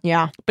people.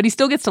 Yeah. But he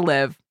still gets to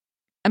live.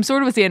 I'm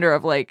sort of with Xander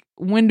of like,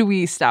 when do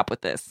we stop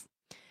with this?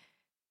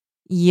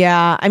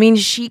 Yeah. I mean,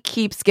 she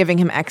keeps giving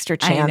him extra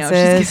chances. I know. She's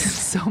giving him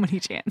so many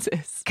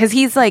chances. Because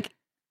he's like,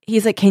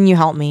 can you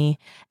help me?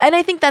 And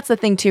I think that's the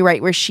thing too,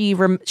 right? Where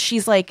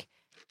she's like,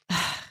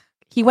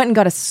 he went and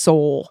got a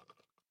soul.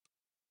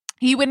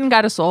 He went and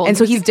got a soul. And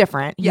so he's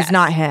different. He's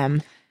not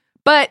him.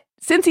 But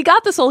since he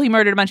got the soul, he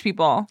murdered a bunch of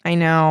people. I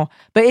know.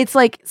 But it's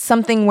like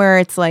something where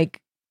it's like,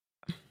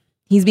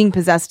 he's being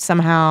possessed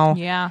somehow.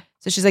 Yeah.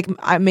 So she's like,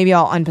 maybe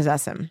I'll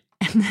unpossess him.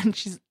 And then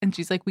she's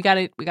like, we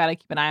gotta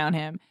keep an eye on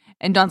him.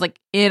 And Dawn's like,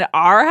 in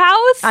our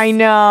house? I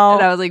know.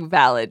 And I was like,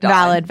 valid, Dawn.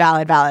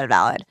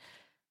 Valid.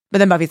 But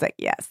then Buffy's like,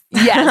 yes.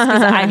 Yes,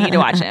 because I need to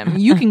watch him.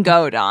 You can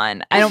go,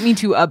 Dawn. I don't mean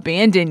to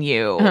abandon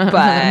you,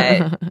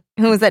 but...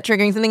 Was that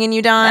triggering something in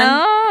you, Dawn?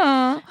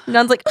 Oh.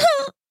 Dawn's like,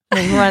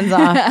 and runs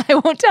off. I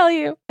won't tell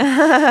you.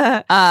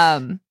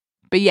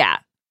 But yeah.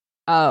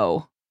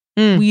 Oh.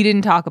 We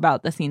didn't talk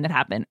about the scene that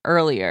happened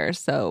earlier,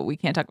 so we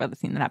can't talk about the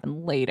scene that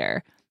happened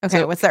later. Okay,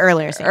 so what's the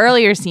earlier scene?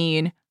 Earlier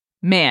scene,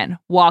 man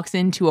walks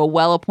into a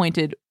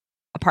well-appointed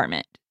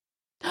apartment.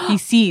 He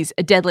sees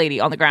a dead lady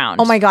on the ground.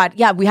 Oh my God.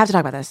 Yeah, we have to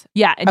talk about this.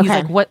 Yeah, and he's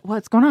like,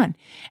 what's going on?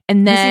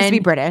 And then... He seems to be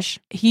British.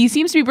 He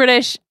seems to be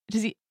British.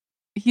 Does he...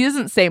 He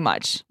doesn't say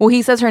much. Well,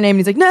 he says her name and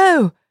he's like,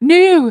 no,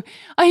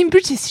 I'm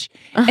British.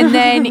 And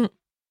then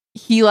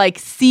he like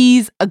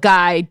sees a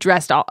guy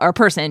a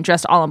person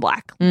dressed all in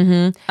black.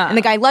 Mm-hmm. And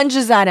the guy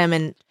lunges at him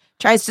and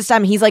tries to stop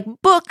him. He's like,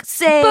 book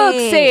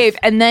save.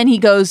 And then he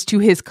goes to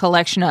his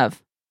collection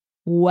of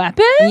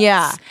weapons.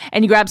 Yeah.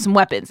 And he grabs some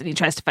weapons and he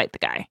tries to fight the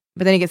guy.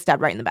 But then he gets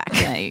stabbed right in the back.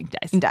 Yeah, he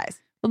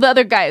dies. Well, the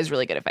other guy is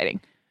really good at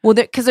fighting. Well,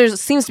 because there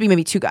seems to be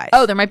maybe 2 guys.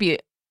 Oh, there might be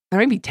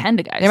 10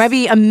 guys. There might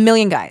be a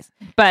million guys.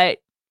 But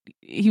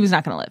he was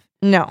not going to live.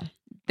 No.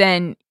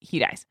 Then he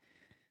dies.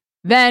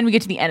 Then we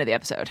get to the end of the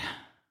episode.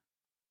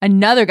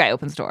 Another guy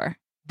opens the door.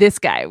 This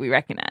guy we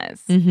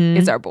recognize.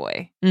 It's our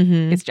boy.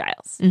 It's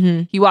Giles.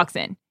 He walks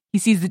in. He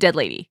sees the dead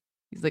lady.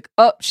 He's like,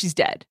 oh, she's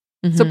dead.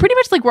 So pretty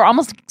much like we're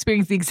almost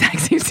experiencing the exact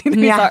same scene that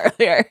we saw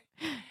earlier.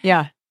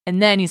 Yeah.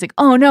 And then he's like,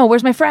 oh no,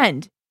 where's my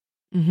friend?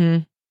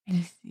 And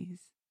he sees.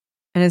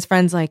 And his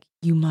friend's like,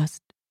 you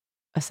must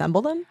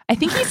assemble them? I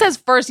think he says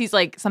first, he's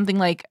like something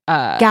like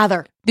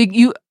gather.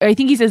 I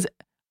think he says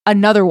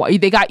another one.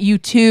 They got you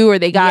too, or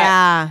they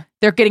got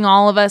they're getting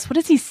all of us. What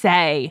does he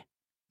say?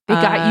 They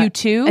got you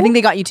too? I think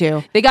they got you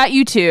too. They got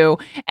you too.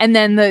 And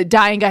then the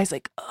dying guy's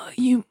like, oh,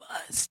 you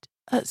must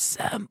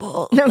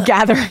assemble. No,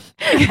 gather.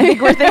 I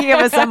think we're thinking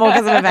of assemble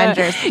because of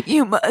Avengers.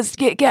 You must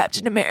get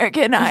Captain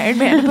America and Iron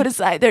Man to put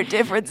aside their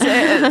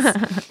differences.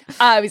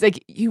 He's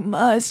like, you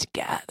must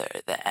gather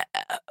them.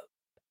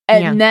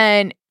 And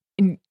then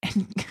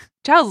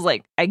Giles is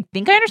like, I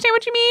think I understand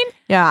what you mean.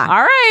 Yeah.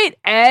 All right.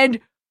 And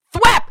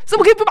thwap!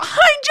 Someone came from behind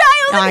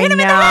Giles and hit him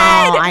in the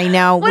head. I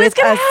know. What is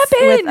going to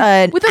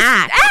happen? With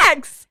an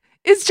axe.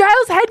 Is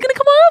Giles' head going to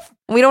come off?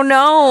 We don't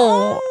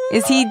know.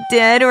 Is he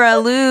dead or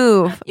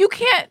aloof? You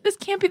can't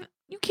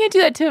do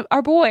that to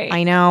our boy.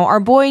 I know. Our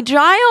boy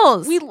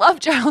Giles. We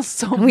love Giles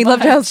so much. We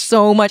love Giles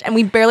so much. And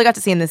we barely got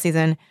to see him this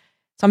season.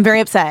 So I'm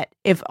very upset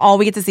if all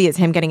we get to see is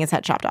him getting his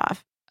head chopped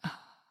off.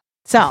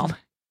 So.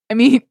 I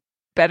mean,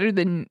 better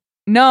than...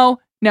 No,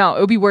 it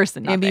would be worse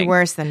than nothing. It'd be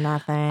worse than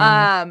nothing.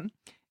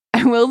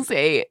 I will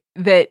say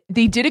that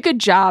they did a good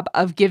job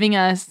of giving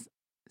us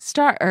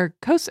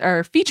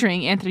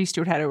featuring Anthony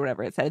Stewart Head or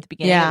whatever it said at the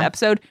beginning of the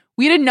episode.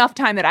 We had enough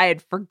time that I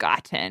had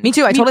forgotten. Me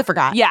too. I totally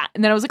forgot. Yeah.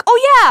 And then I was like,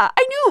 oh yeah,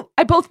 I knew.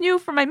 I both knew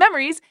from my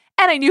memories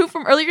and I knew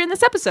from earlier in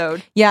this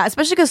episode. Yeah,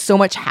 especially because so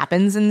much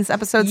happens in this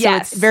episode.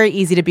 Yes. So it's very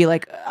easy to be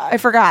like, I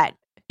forgot.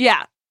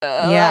 Yeah.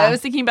 I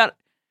was thinking about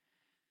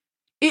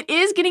it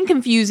is getting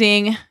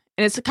confusing and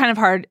it's kind of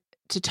hard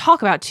to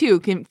talk about too.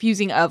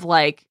 Confusing of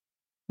like,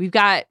 we've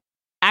got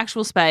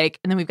actual Spike,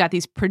 and then we've got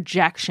these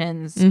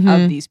projections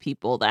of these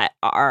people that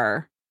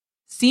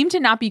seem to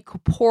not be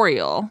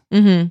corporeal,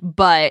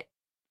 but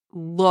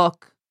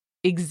look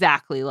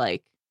exactly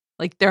like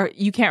they're.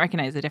 You can't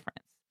recognize the difference.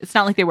 It's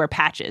not like they wear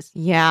patches.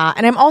 Yeah,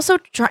 and I'm also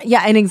trying.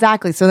 Yeah, and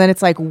exactly. So then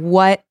it's like,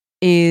 what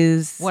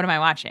am I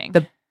watching?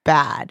 The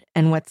bad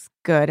and what's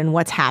good and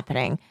what's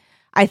happening.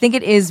 I think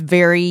it is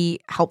very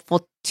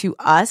helpful to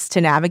us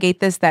to navigate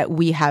this that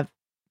we have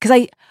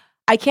because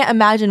I can't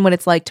imagine what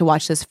it's like to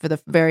watch this for the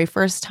very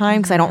first time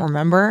because I don't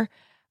remember.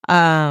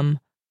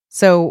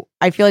 So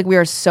I feel like we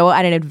are so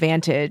at an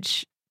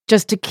advantage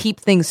just to keep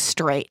things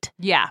straight.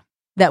 Yeah.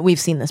 That we've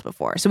seen this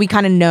before. So we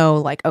kind of know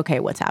like, okay,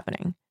 what's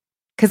happening.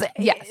 Because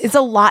it's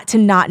a lot to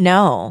not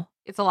know.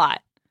 It's a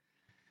lot.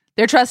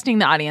 They're trusting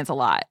the audience a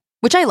lot.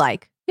 Which I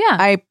like.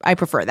 Yeah. I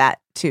prefer that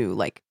to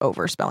like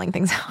over spelling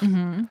things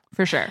out.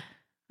 For sure.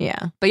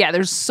 Yeah. But yeah,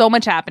 there's so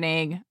much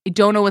happening. I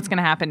don't know what's going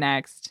to happen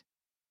next.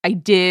 I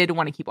did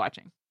want to keep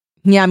watching.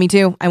 Yeah, me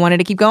too. I wanted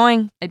to keep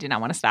going. I did not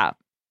want to stop.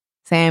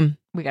 Same.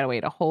 We got to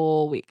wait a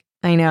whole week.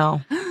 I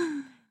know.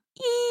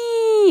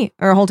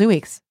 Or a whole 2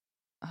 weeks.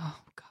 Oh,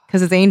 God.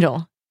 Because it's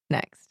Angel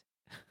next.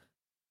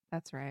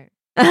 That's right.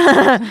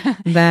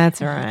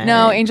 That's right.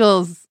 No,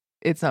 Angel's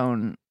its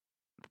own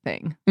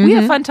thing. We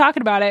have fun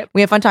talking about it.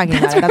 We have fun talking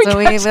about it.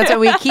 That's what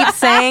we keep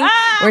saying.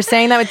 We're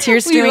saying that with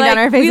tears streaming down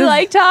our faces. We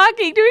like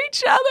talking to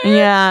each other.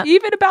 Yeah.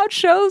 Even about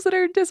shows that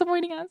are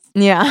disappointing us.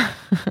 Yeah.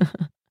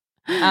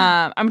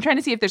 I'm trying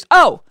to see if there's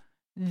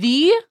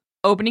the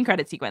opening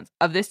credit sequence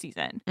of this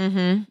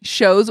season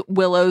shows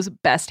Willow's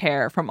best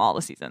hair from all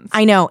the seasons.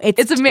 I know.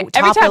 It's every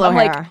time I'm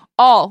like,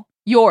 all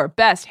your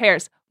best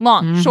hairs,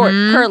 long, short,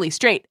 curly,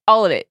 straight,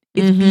 all of it.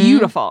 It's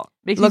beautiful.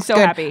 Makes me so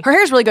happy. Her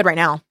hair's really good right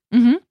now.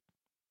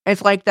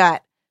 It's like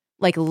that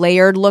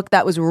layered look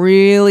that was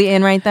really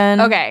in right then.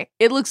 Okay.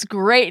 It looks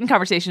great in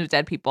Conversations with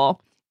Dead People.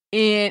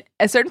 At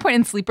a certain point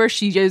in Sleeper,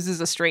 she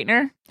uses a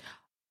straightener.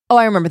 Oh,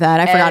 I remember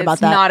that. I forgot about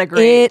that. It's not a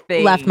great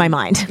thing. It left my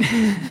mind.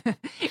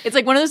 It's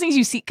like one of those things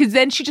you see, because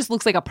then she just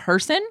looks like a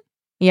person.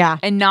 Yeah.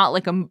 And not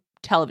like a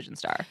television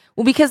star.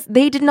 Well, because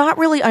they did not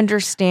really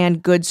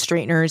understand good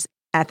straighteners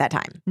at that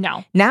time.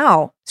 No.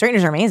 Now,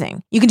 straighteners are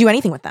amazing. You can do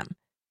anything with them.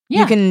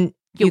 Yeah. You can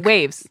get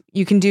waves.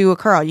 You can do a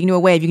curl. You can do a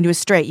wave. You can do a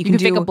straight. You can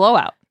fake a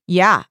blowout.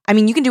 Yeah. I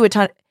mean, you can do a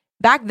ton.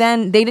 Back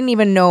then, they didn't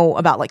even know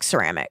about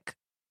ceramic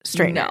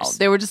straighteners. No.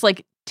 They were just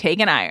take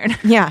an iron.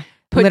 Yeah.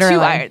 Put literally.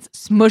 2 irons,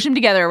 smush them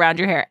together around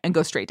your hair, and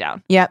go straight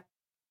down. Yep.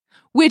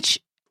 Which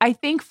I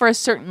think for a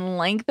certain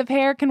length of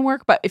hair can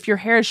work, but if your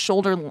hair is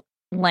shoulder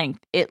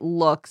length, it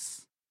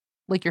looks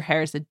like your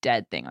hair is a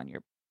dead thing on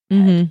your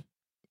head.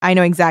 I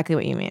know exactly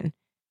what you mean.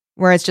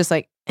 Where it's just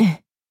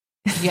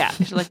yeah,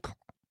 she's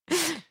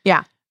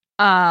yeah.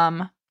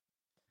 I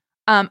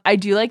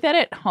do like that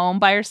at home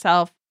by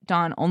herself,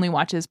 Dawn only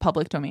watches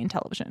public domain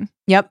television.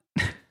 Yep.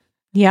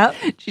 Yep.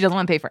 She doesn't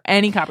want to pay for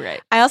any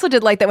copyright. I also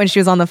did like that when she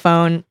was on the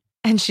phone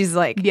and she's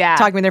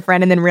talking with her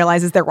friend and then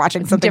realizes they're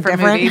watching something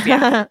different. Movies,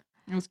 yeah.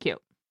 It was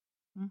cute.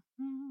 I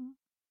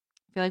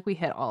feel like we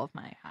hit all of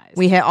my highs.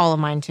 We hit all of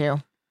mine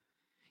too.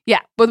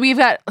 Yeah, but we've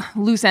got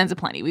loose ends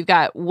aplenty. We've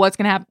got what's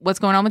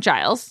going on with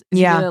Giles. Is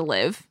he gonna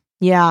live?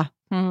 Yeah.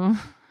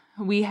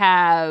 We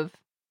have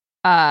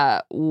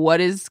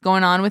what is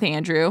going on with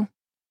Andrew?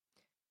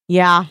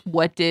 Yeah.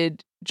 What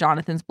did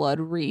Jonathan's blood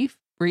reap?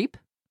 We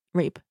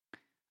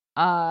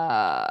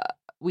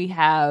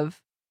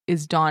have,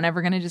 is Dawn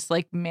ever gonna just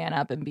man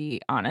up and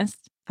be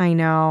honest? I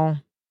know.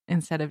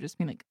 Instead of just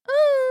being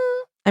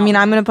I mean,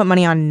 I'm gonna put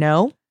money on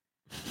no.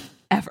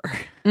 Ever.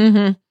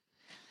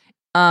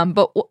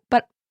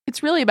 But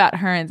it's really about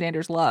her and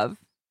Xander's love.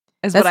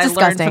 That's what I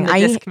learned from the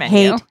disc menu. I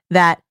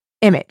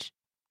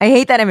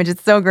hate that image.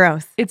 It's so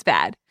gross. It's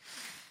bad.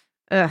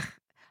 Ugh.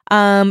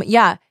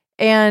 Yeah.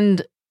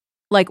 And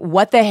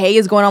what the hey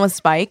is going on with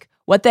Spike?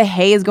 What the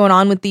hey is going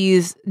on with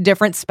these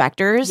different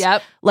specters?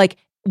 Yep.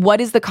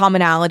 What is the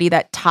commonality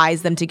that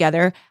ties them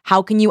together?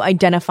 How can you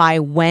identify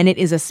when it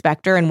is a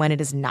specter and when it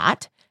is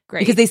not? Great.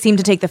 Because they seem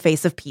to take the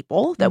face of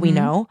people that we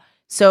know.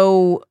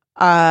 So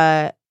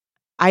I'm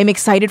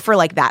excited for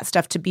that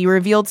stuff to be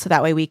revealed so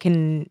that way we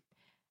can,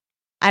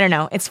 I don't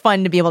know, it's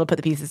fun to be able to put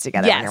the pieces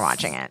together when you're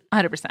watching it.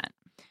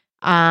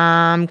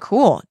 100%.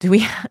 Cool.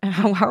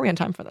 How are we on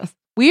time for this?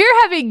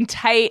 We're having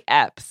tight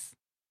eps.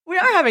 We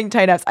are having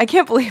tight ups. I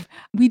can't believe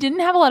we didn't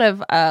have a lot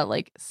of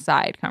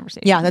side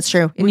conversations. Yeah, that's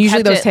true. And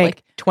usually those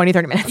take 20,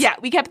 30 minutes. Yeah,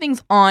 we kept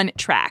things on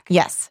track.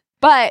 Yes.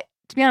 But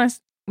to be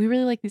honest, we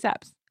really like these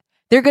apps.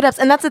 They're good apps.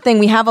 And that's the thing.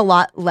 We have a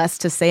lot less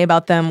to say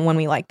about them when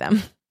we like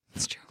them.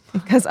 It's true.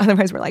 Because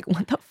otherwise we're like,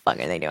 what the fuck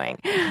are they doing?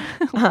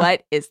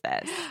 What is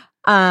this?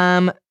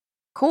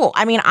 Cool.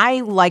 I mean,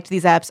 I liked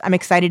these apps. I'm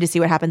excited to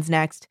see what happens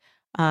next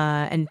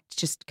and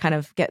just kind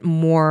of get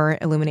more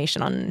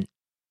illumination on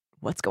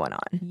what's going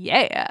on.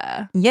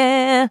 Yeah.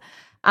 Yeah.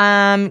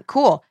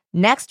 Cool.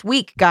 Next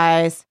week,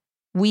 guys,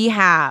 we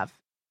have,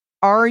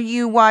 are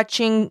you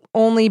watching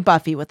only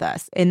Buffy with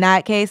us? In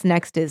that case,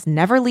 next is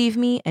Never Leave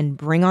Me and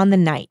Bring on the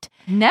Night.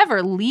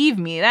 Never Leave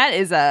Me. That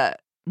is a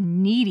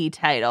needy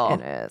title.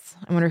 It is.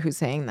 I wonder who's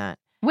saying that.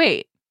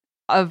 Wait.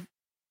 Of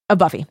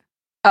Buffy.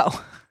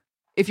 Oh.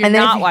 If you're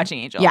not watching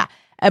Angel. Yeah.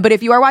 But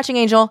if you are watching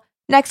Angel,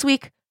 next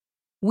week,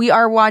 we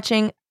are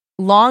watching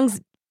Long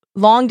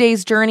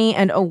Day's Journey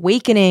and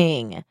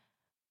Awakening.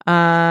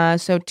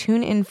 So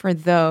tune in for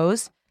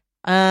those.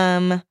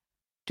 Do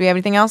we have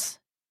anything else?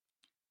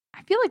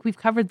 I feel like we've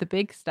covered the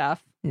big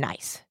stuff.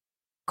 Nice.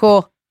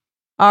 Cool.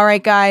 All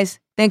right, guys.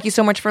 Thank you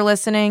so much for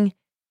listening.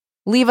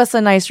 Leave us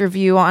a nice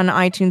review on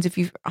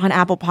iTunes on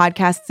Apple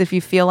Podcasts if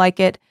you feel like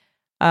it.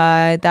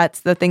 That's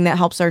the thing that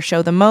helps our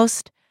show the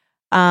most.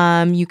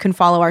 You can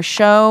follow our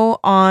show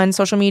on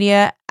social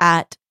media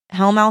at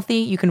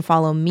Hellmouthy. You can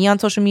follow me on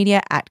social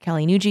media at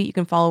Kelly Nugent. You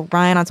can follow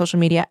Ryan on social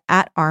media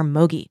at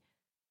Rmogi.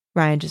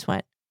 Ryan just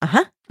went,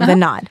 with a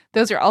nod.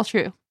 Those are all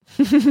true.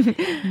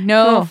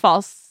 No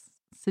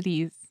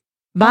falsities.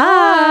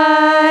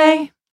 Bye.